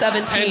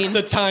 2017. Hence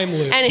the time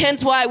loop. And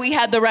hence why we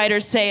had the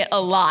writers say it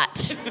a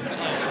lot.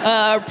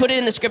 Put it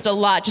in the script a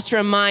lot just to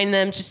remind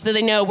them, just so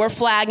they know we're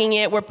flagging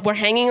it, we're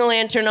hanging a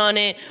lantern on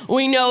it.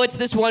 We know it's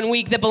this 1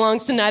 week that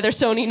belongs to neither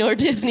Sony nor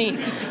Disney.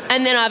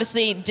 And then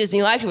obviously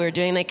Disney liked what we were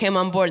doing. They came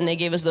on board and they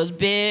gave us those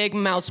big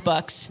mouse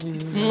bucks.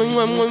 Thank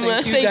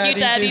you,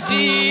 Daddy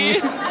D.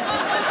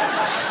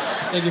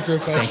 Thank you for your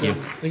question.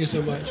 Thank you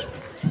so much.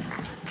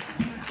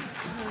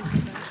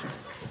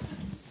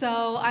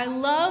 So I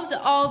loved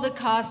all the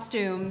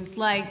costumes,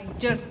 like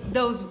just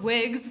those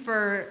wigs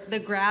for the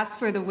grass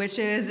for the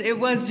witches. It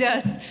was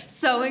just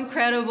so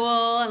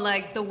incredible, and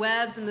like the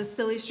webs and the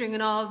silly string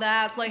and all of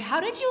that. So like, how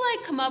did you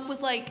like come up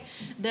with like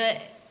the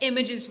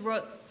images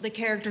what the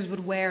characters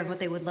would wear and what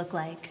they would look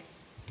like?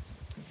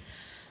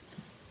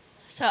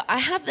 So I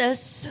had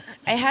this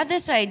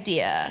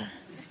idea,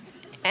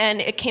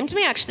 and it came to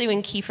me actually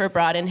when Kiefer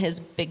brought in his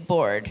big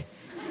board.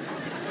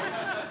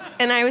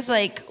 And I was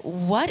like,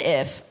 what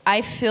if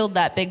I filled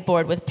that big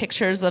board with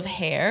pictures of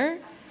hair,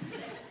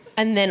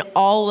 and then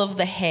all of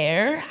the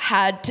hair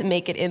had to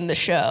make it in the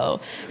show?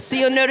 So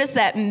you'll notice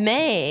that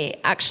May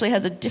actually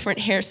has a different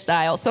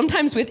hairstyle,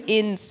 sometimes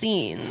within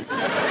scenes.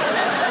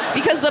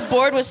 Because the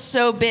board was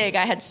so big,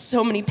 I had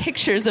so many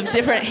pictures of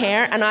different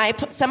hair, and I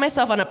set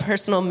myself on a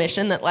personal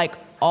mission that like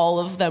all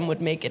of them would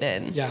make it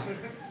in. Yeah.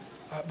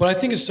 What I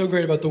think is so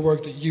great about the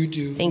work that you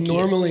do,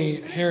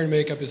 normally hair and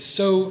makeup is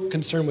so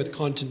concerned with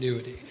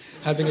continuity.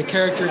 Having a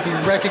character be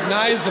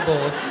recognizable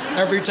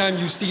every time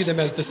you see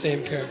them as the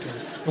same character.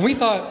 And we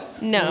thought,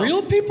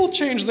 real people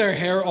change their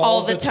hair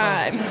all the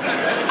time.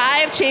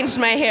 I have changed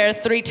my hair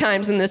 3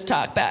 times in this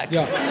talkback.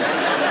 Yeah.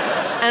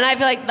 And I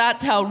feel like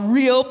that's how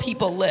real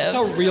people live. That's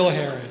how real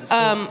hair is.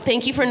 So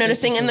thank you for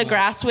noticing. And the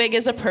grass wig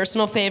is a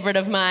personal favorite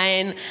of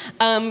mine.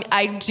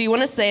 I do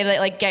want to say that,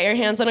 like, get your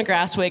hands on a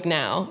grass wig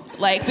now.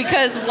 Like,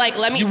 because, like,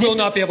 You will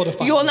not be able to find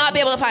one. You will not be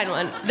able to find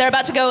one. They're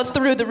about to go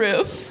through the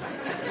roof.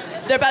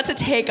 They're about to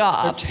take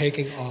off. They're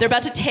taking off. They're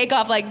about to take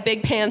off like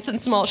big pants and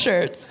small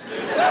shirts.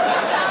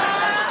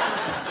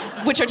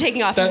 Which are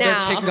taking off now.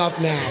 They're taking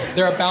off now.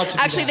 They're about to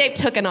be Actually, they've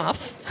taken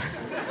off.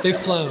 They've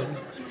flown.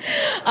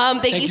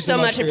 Thank you so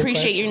much. I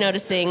appreciate you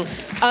noticing.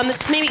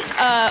 This maybe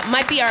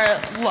might be our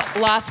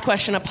last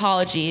question.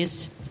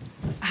 Apologies.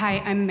 Hi,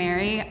 I'm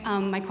Mary.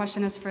 My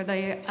question is for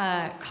the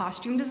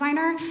costume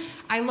designer.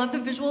 I love the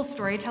visual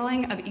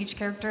storytelling of each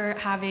character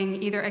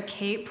having either a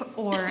cape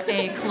or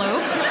a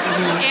cloak.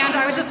 And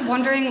I was just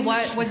wondering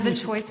what was the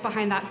choice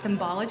behind that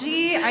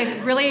symbology. I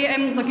really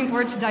am looking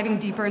forward to diving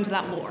deeper into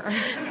that lore.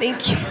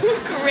 Thank you.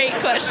 Great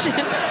question.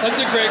 That's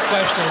a great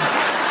question.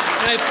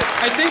 And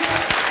I think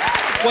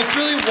what's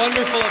really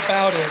wonderful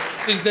about it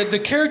is that the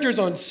characters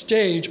on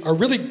stage are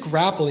really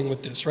grappling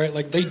with this, right?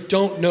 Like, they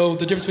don't know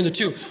the difference between the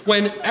two,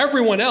 when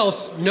everyone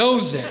else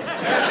knows it.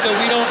 So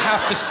we don't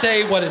have to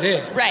say what it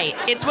is. Right.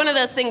 It's one of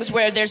those things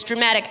where there's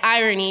dramatic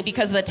irony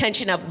because of the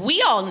tension of,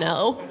 we all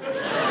know.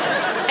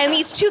 And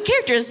these two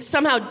characters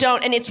somehow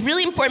don't, and it's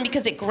really important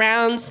because it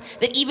grounds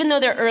that even though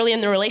they're early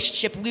in the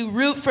relationship, we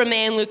root for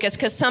May and Lucas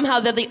because somehow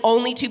they're the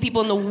only two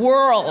people in the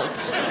world.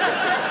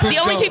 The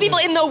only two people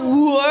in the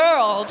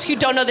world who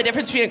don't know the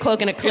difference between a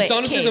cloak and a cape. It's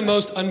honestly the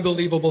most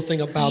unbelievable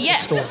thing about the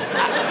story.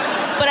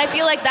 But I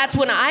feel like that's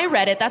when I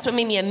read it, that's what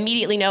made me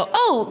immediately know,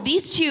 oh,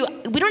 these two,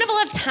 we don't have a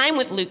lot of time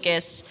with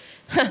Lucas,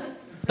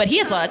 but he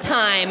has a lot of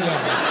time.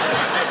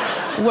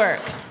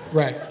 Work.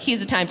 Right.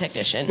 He's a time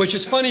technician. Which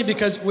is funny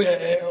because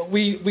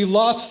we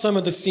lost some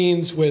of the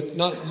scenes with,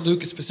 not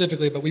Lucas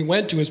specifically, but we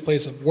went to his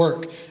place of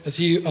work as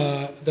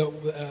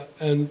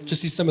and to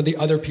see some of the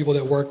other people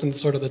that worked in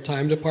sort of the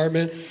time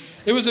department.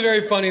 It was a very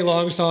funny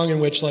long song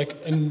in which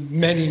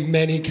many,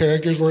 many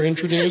characters were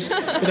introduced,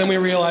 but then we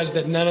realized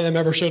that none of them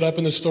ever showed up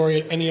in the story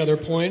at any other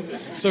point.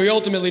 So we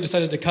ultimately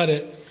decided to cut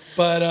it.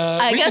 But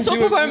I guess we'll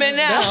perform it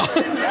now.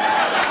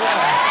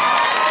 Yeah.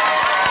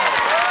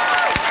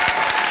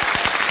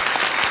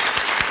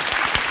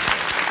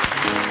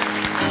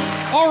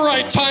 All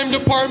right, time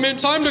department,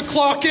 time to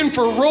clock in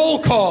for roll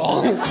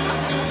call.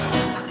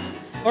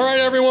 All right,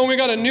 everyone, we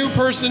got a new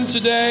person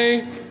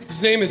today.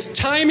 His name is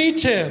Timey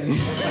Tim.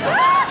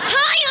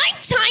 Hi, I'm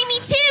Timey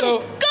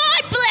Tim.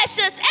 God bless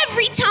us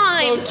every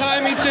time. So,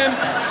 Timey Tim,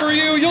 for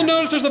you'll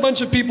notice there's a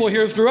bunch of people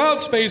here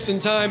throughout space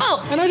and time.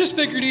 Oh. And I just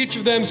figured each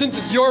of them, since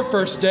it's your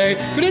first day,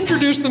 could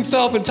introduce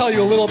themselves and tell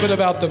you a little bit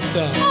about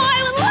themselves. Oh,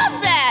 I would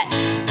love that.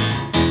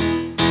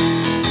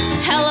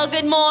 Hello,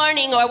 good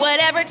morning, or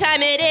whatever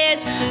time it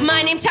is.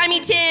 My name's Timey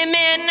Tim,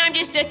 and I'm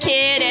just a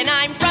kid, and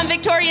I'm from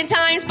Victorian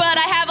times, but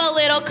I have a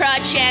little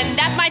crutch, and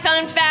that's my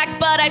fun fact,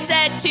 but I've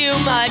said too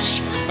much.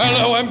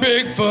 Hello, I'm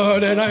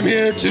Bigfoot, and I'm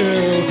here too.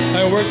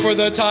 I work for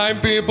the time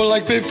people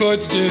like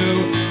Bigfoots do.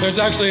 There's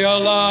actually a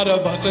lot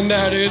of us, and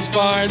that is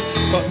fine,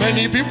 but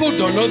many people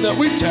don't know that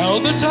we tell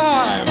the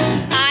time.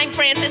 I'm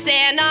Francis,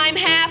 and I'm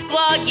half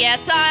glug,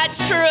 yes, that's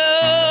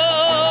true.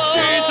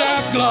 She's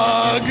half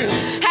glug.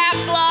 Half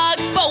glug,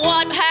 but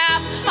what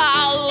half?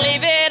 I'll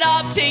leave it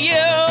up to you.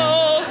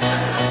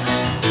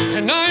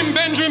 And I'm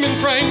Benjamin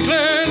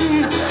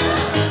Franklin,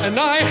 and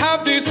I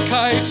have this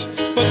kite,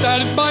 but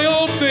that is my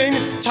old thing.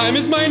 Time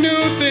is my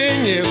new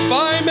thing, if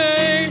I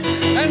may,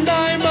 and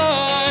I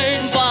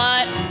might.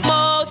 But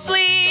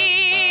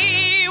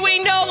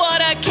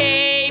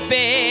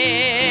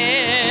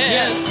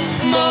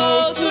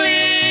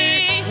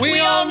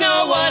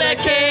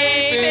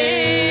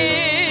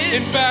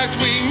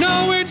fact, we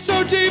know it's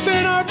so deep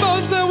in our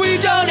bones that we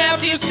don't have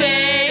to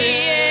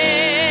say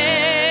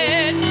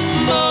it.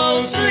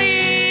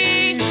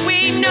 Mostly,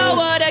 we know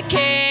what a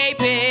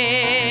cape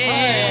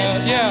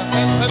is. Yeah,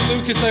 and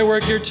Lucas, I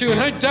work here too, and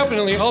I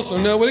definitely also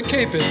know what a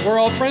cape is. We're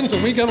all friends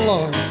and we get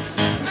along.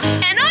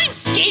 And I'm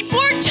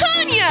Skateboard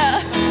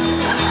Tonya.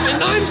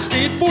 And I'm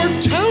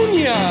Skateboard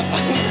Tonya.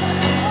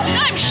 And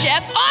I'm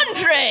Chef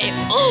Andre.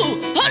 Ooh,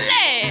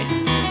 hooray.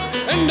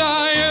 And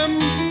I am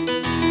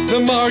the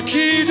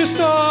Marquis de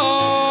Sade.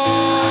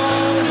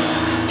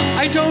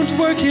 I don't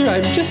work here,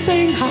 I'm just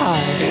saying hi.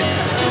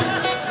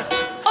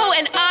 Oh,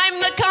 and I'm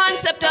the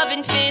concept of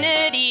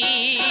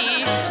infinity.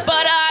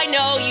 But I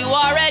know you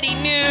already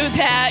knew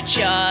that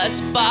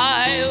just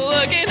by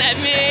looking at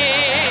me.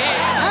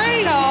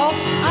 Hey y'all,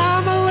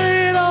 I'm a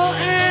little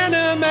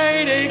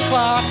animated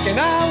clock and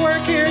I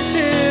work here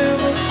too.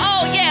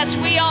 Oh yes,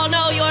 we all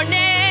know your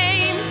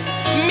name,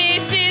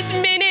 Mrs.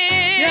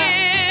 Minute.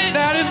 Yeah,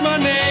 that is my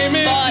name.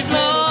 But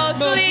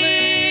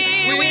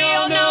mostly, we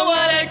all know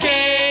what a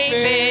cape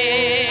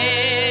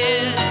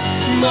is.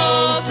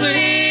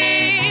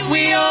 Mostly,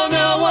 we all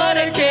know what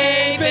a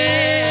cape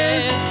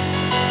is.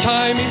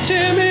 Tiny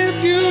Tim,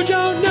 if you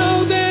don't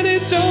know, then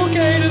it's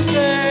okay to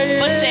say it.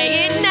 But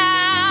say it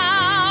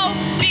now,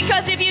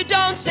 because if you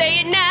don't say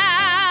it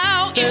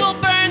now, it will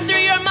burn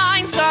through your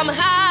mind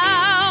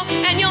somehow,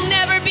 and you'll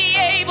never be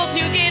able to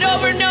get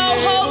over no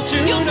hope.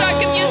 You'll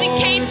start confusing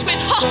capes with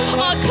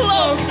a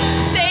cloak.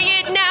 Say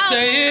it now.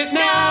 Say it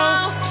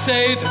now.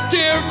 Say the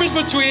difference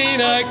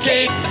between a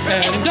cape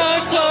and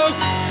a cloak.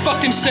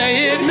 Fucking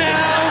say it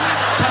now.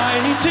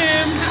 Tiny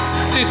Tim,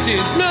 this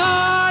is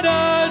not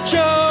a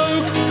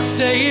joke.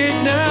 Say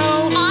it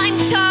now. I'm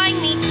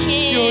Tiny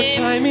Tim. You're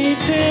Tiny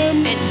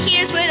Tim. And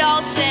here's what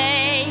I'll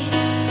say.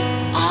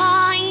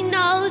 I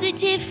know the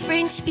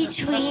difference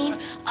between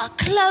a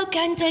cloak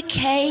and a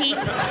cape.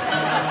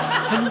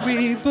 And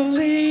we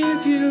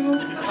believe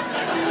you.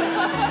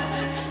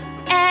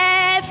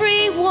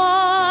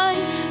 Everyone,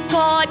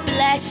 God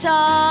bless us.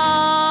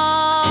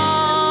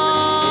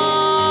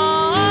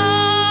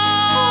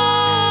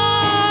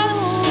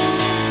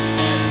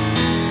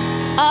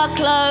 A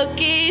cloak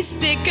is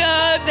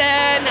thicker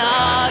than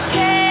a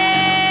cape.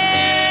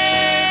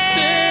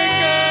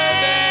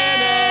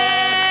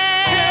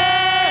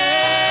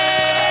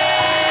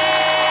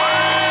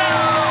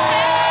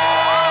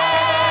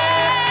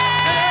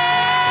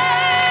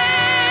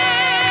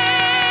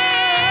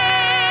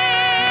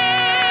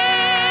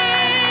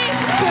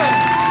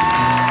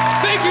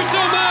 Thank you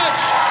so much.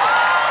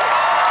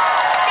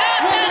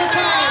 Scott One more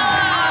time.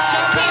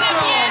 Scott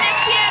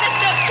Pianist,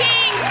 pianist of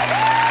kings.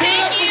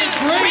 Thank you,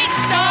 Great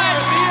Star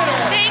Theater.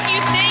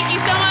 Thank you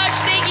so much.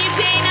 Thank you,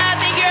 Dana.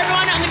 Thank you,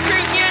 everyone on the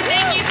crew here.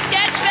 Thank you,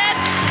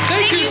 Sketchfest.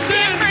 Thank you,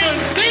 San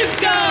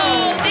Francisco.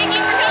 Thank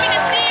you for coming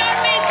to see our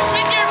faces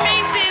with your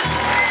faces.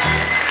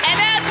 And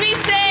as we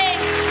say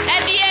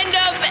at the end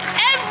of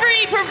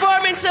every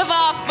performance of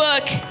Off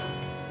Book,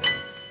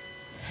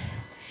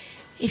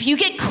 if you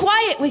get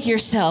quiet with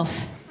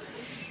yourself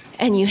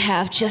and you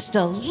have just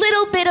a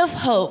little bit of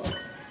hope.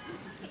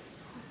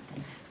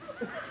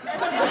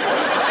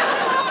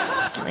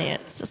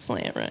 It's a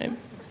slant rhyme.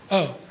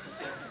 Oh,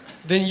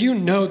 then you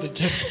know the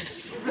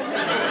difference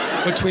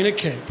between a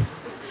cape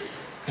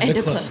and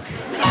a cloak.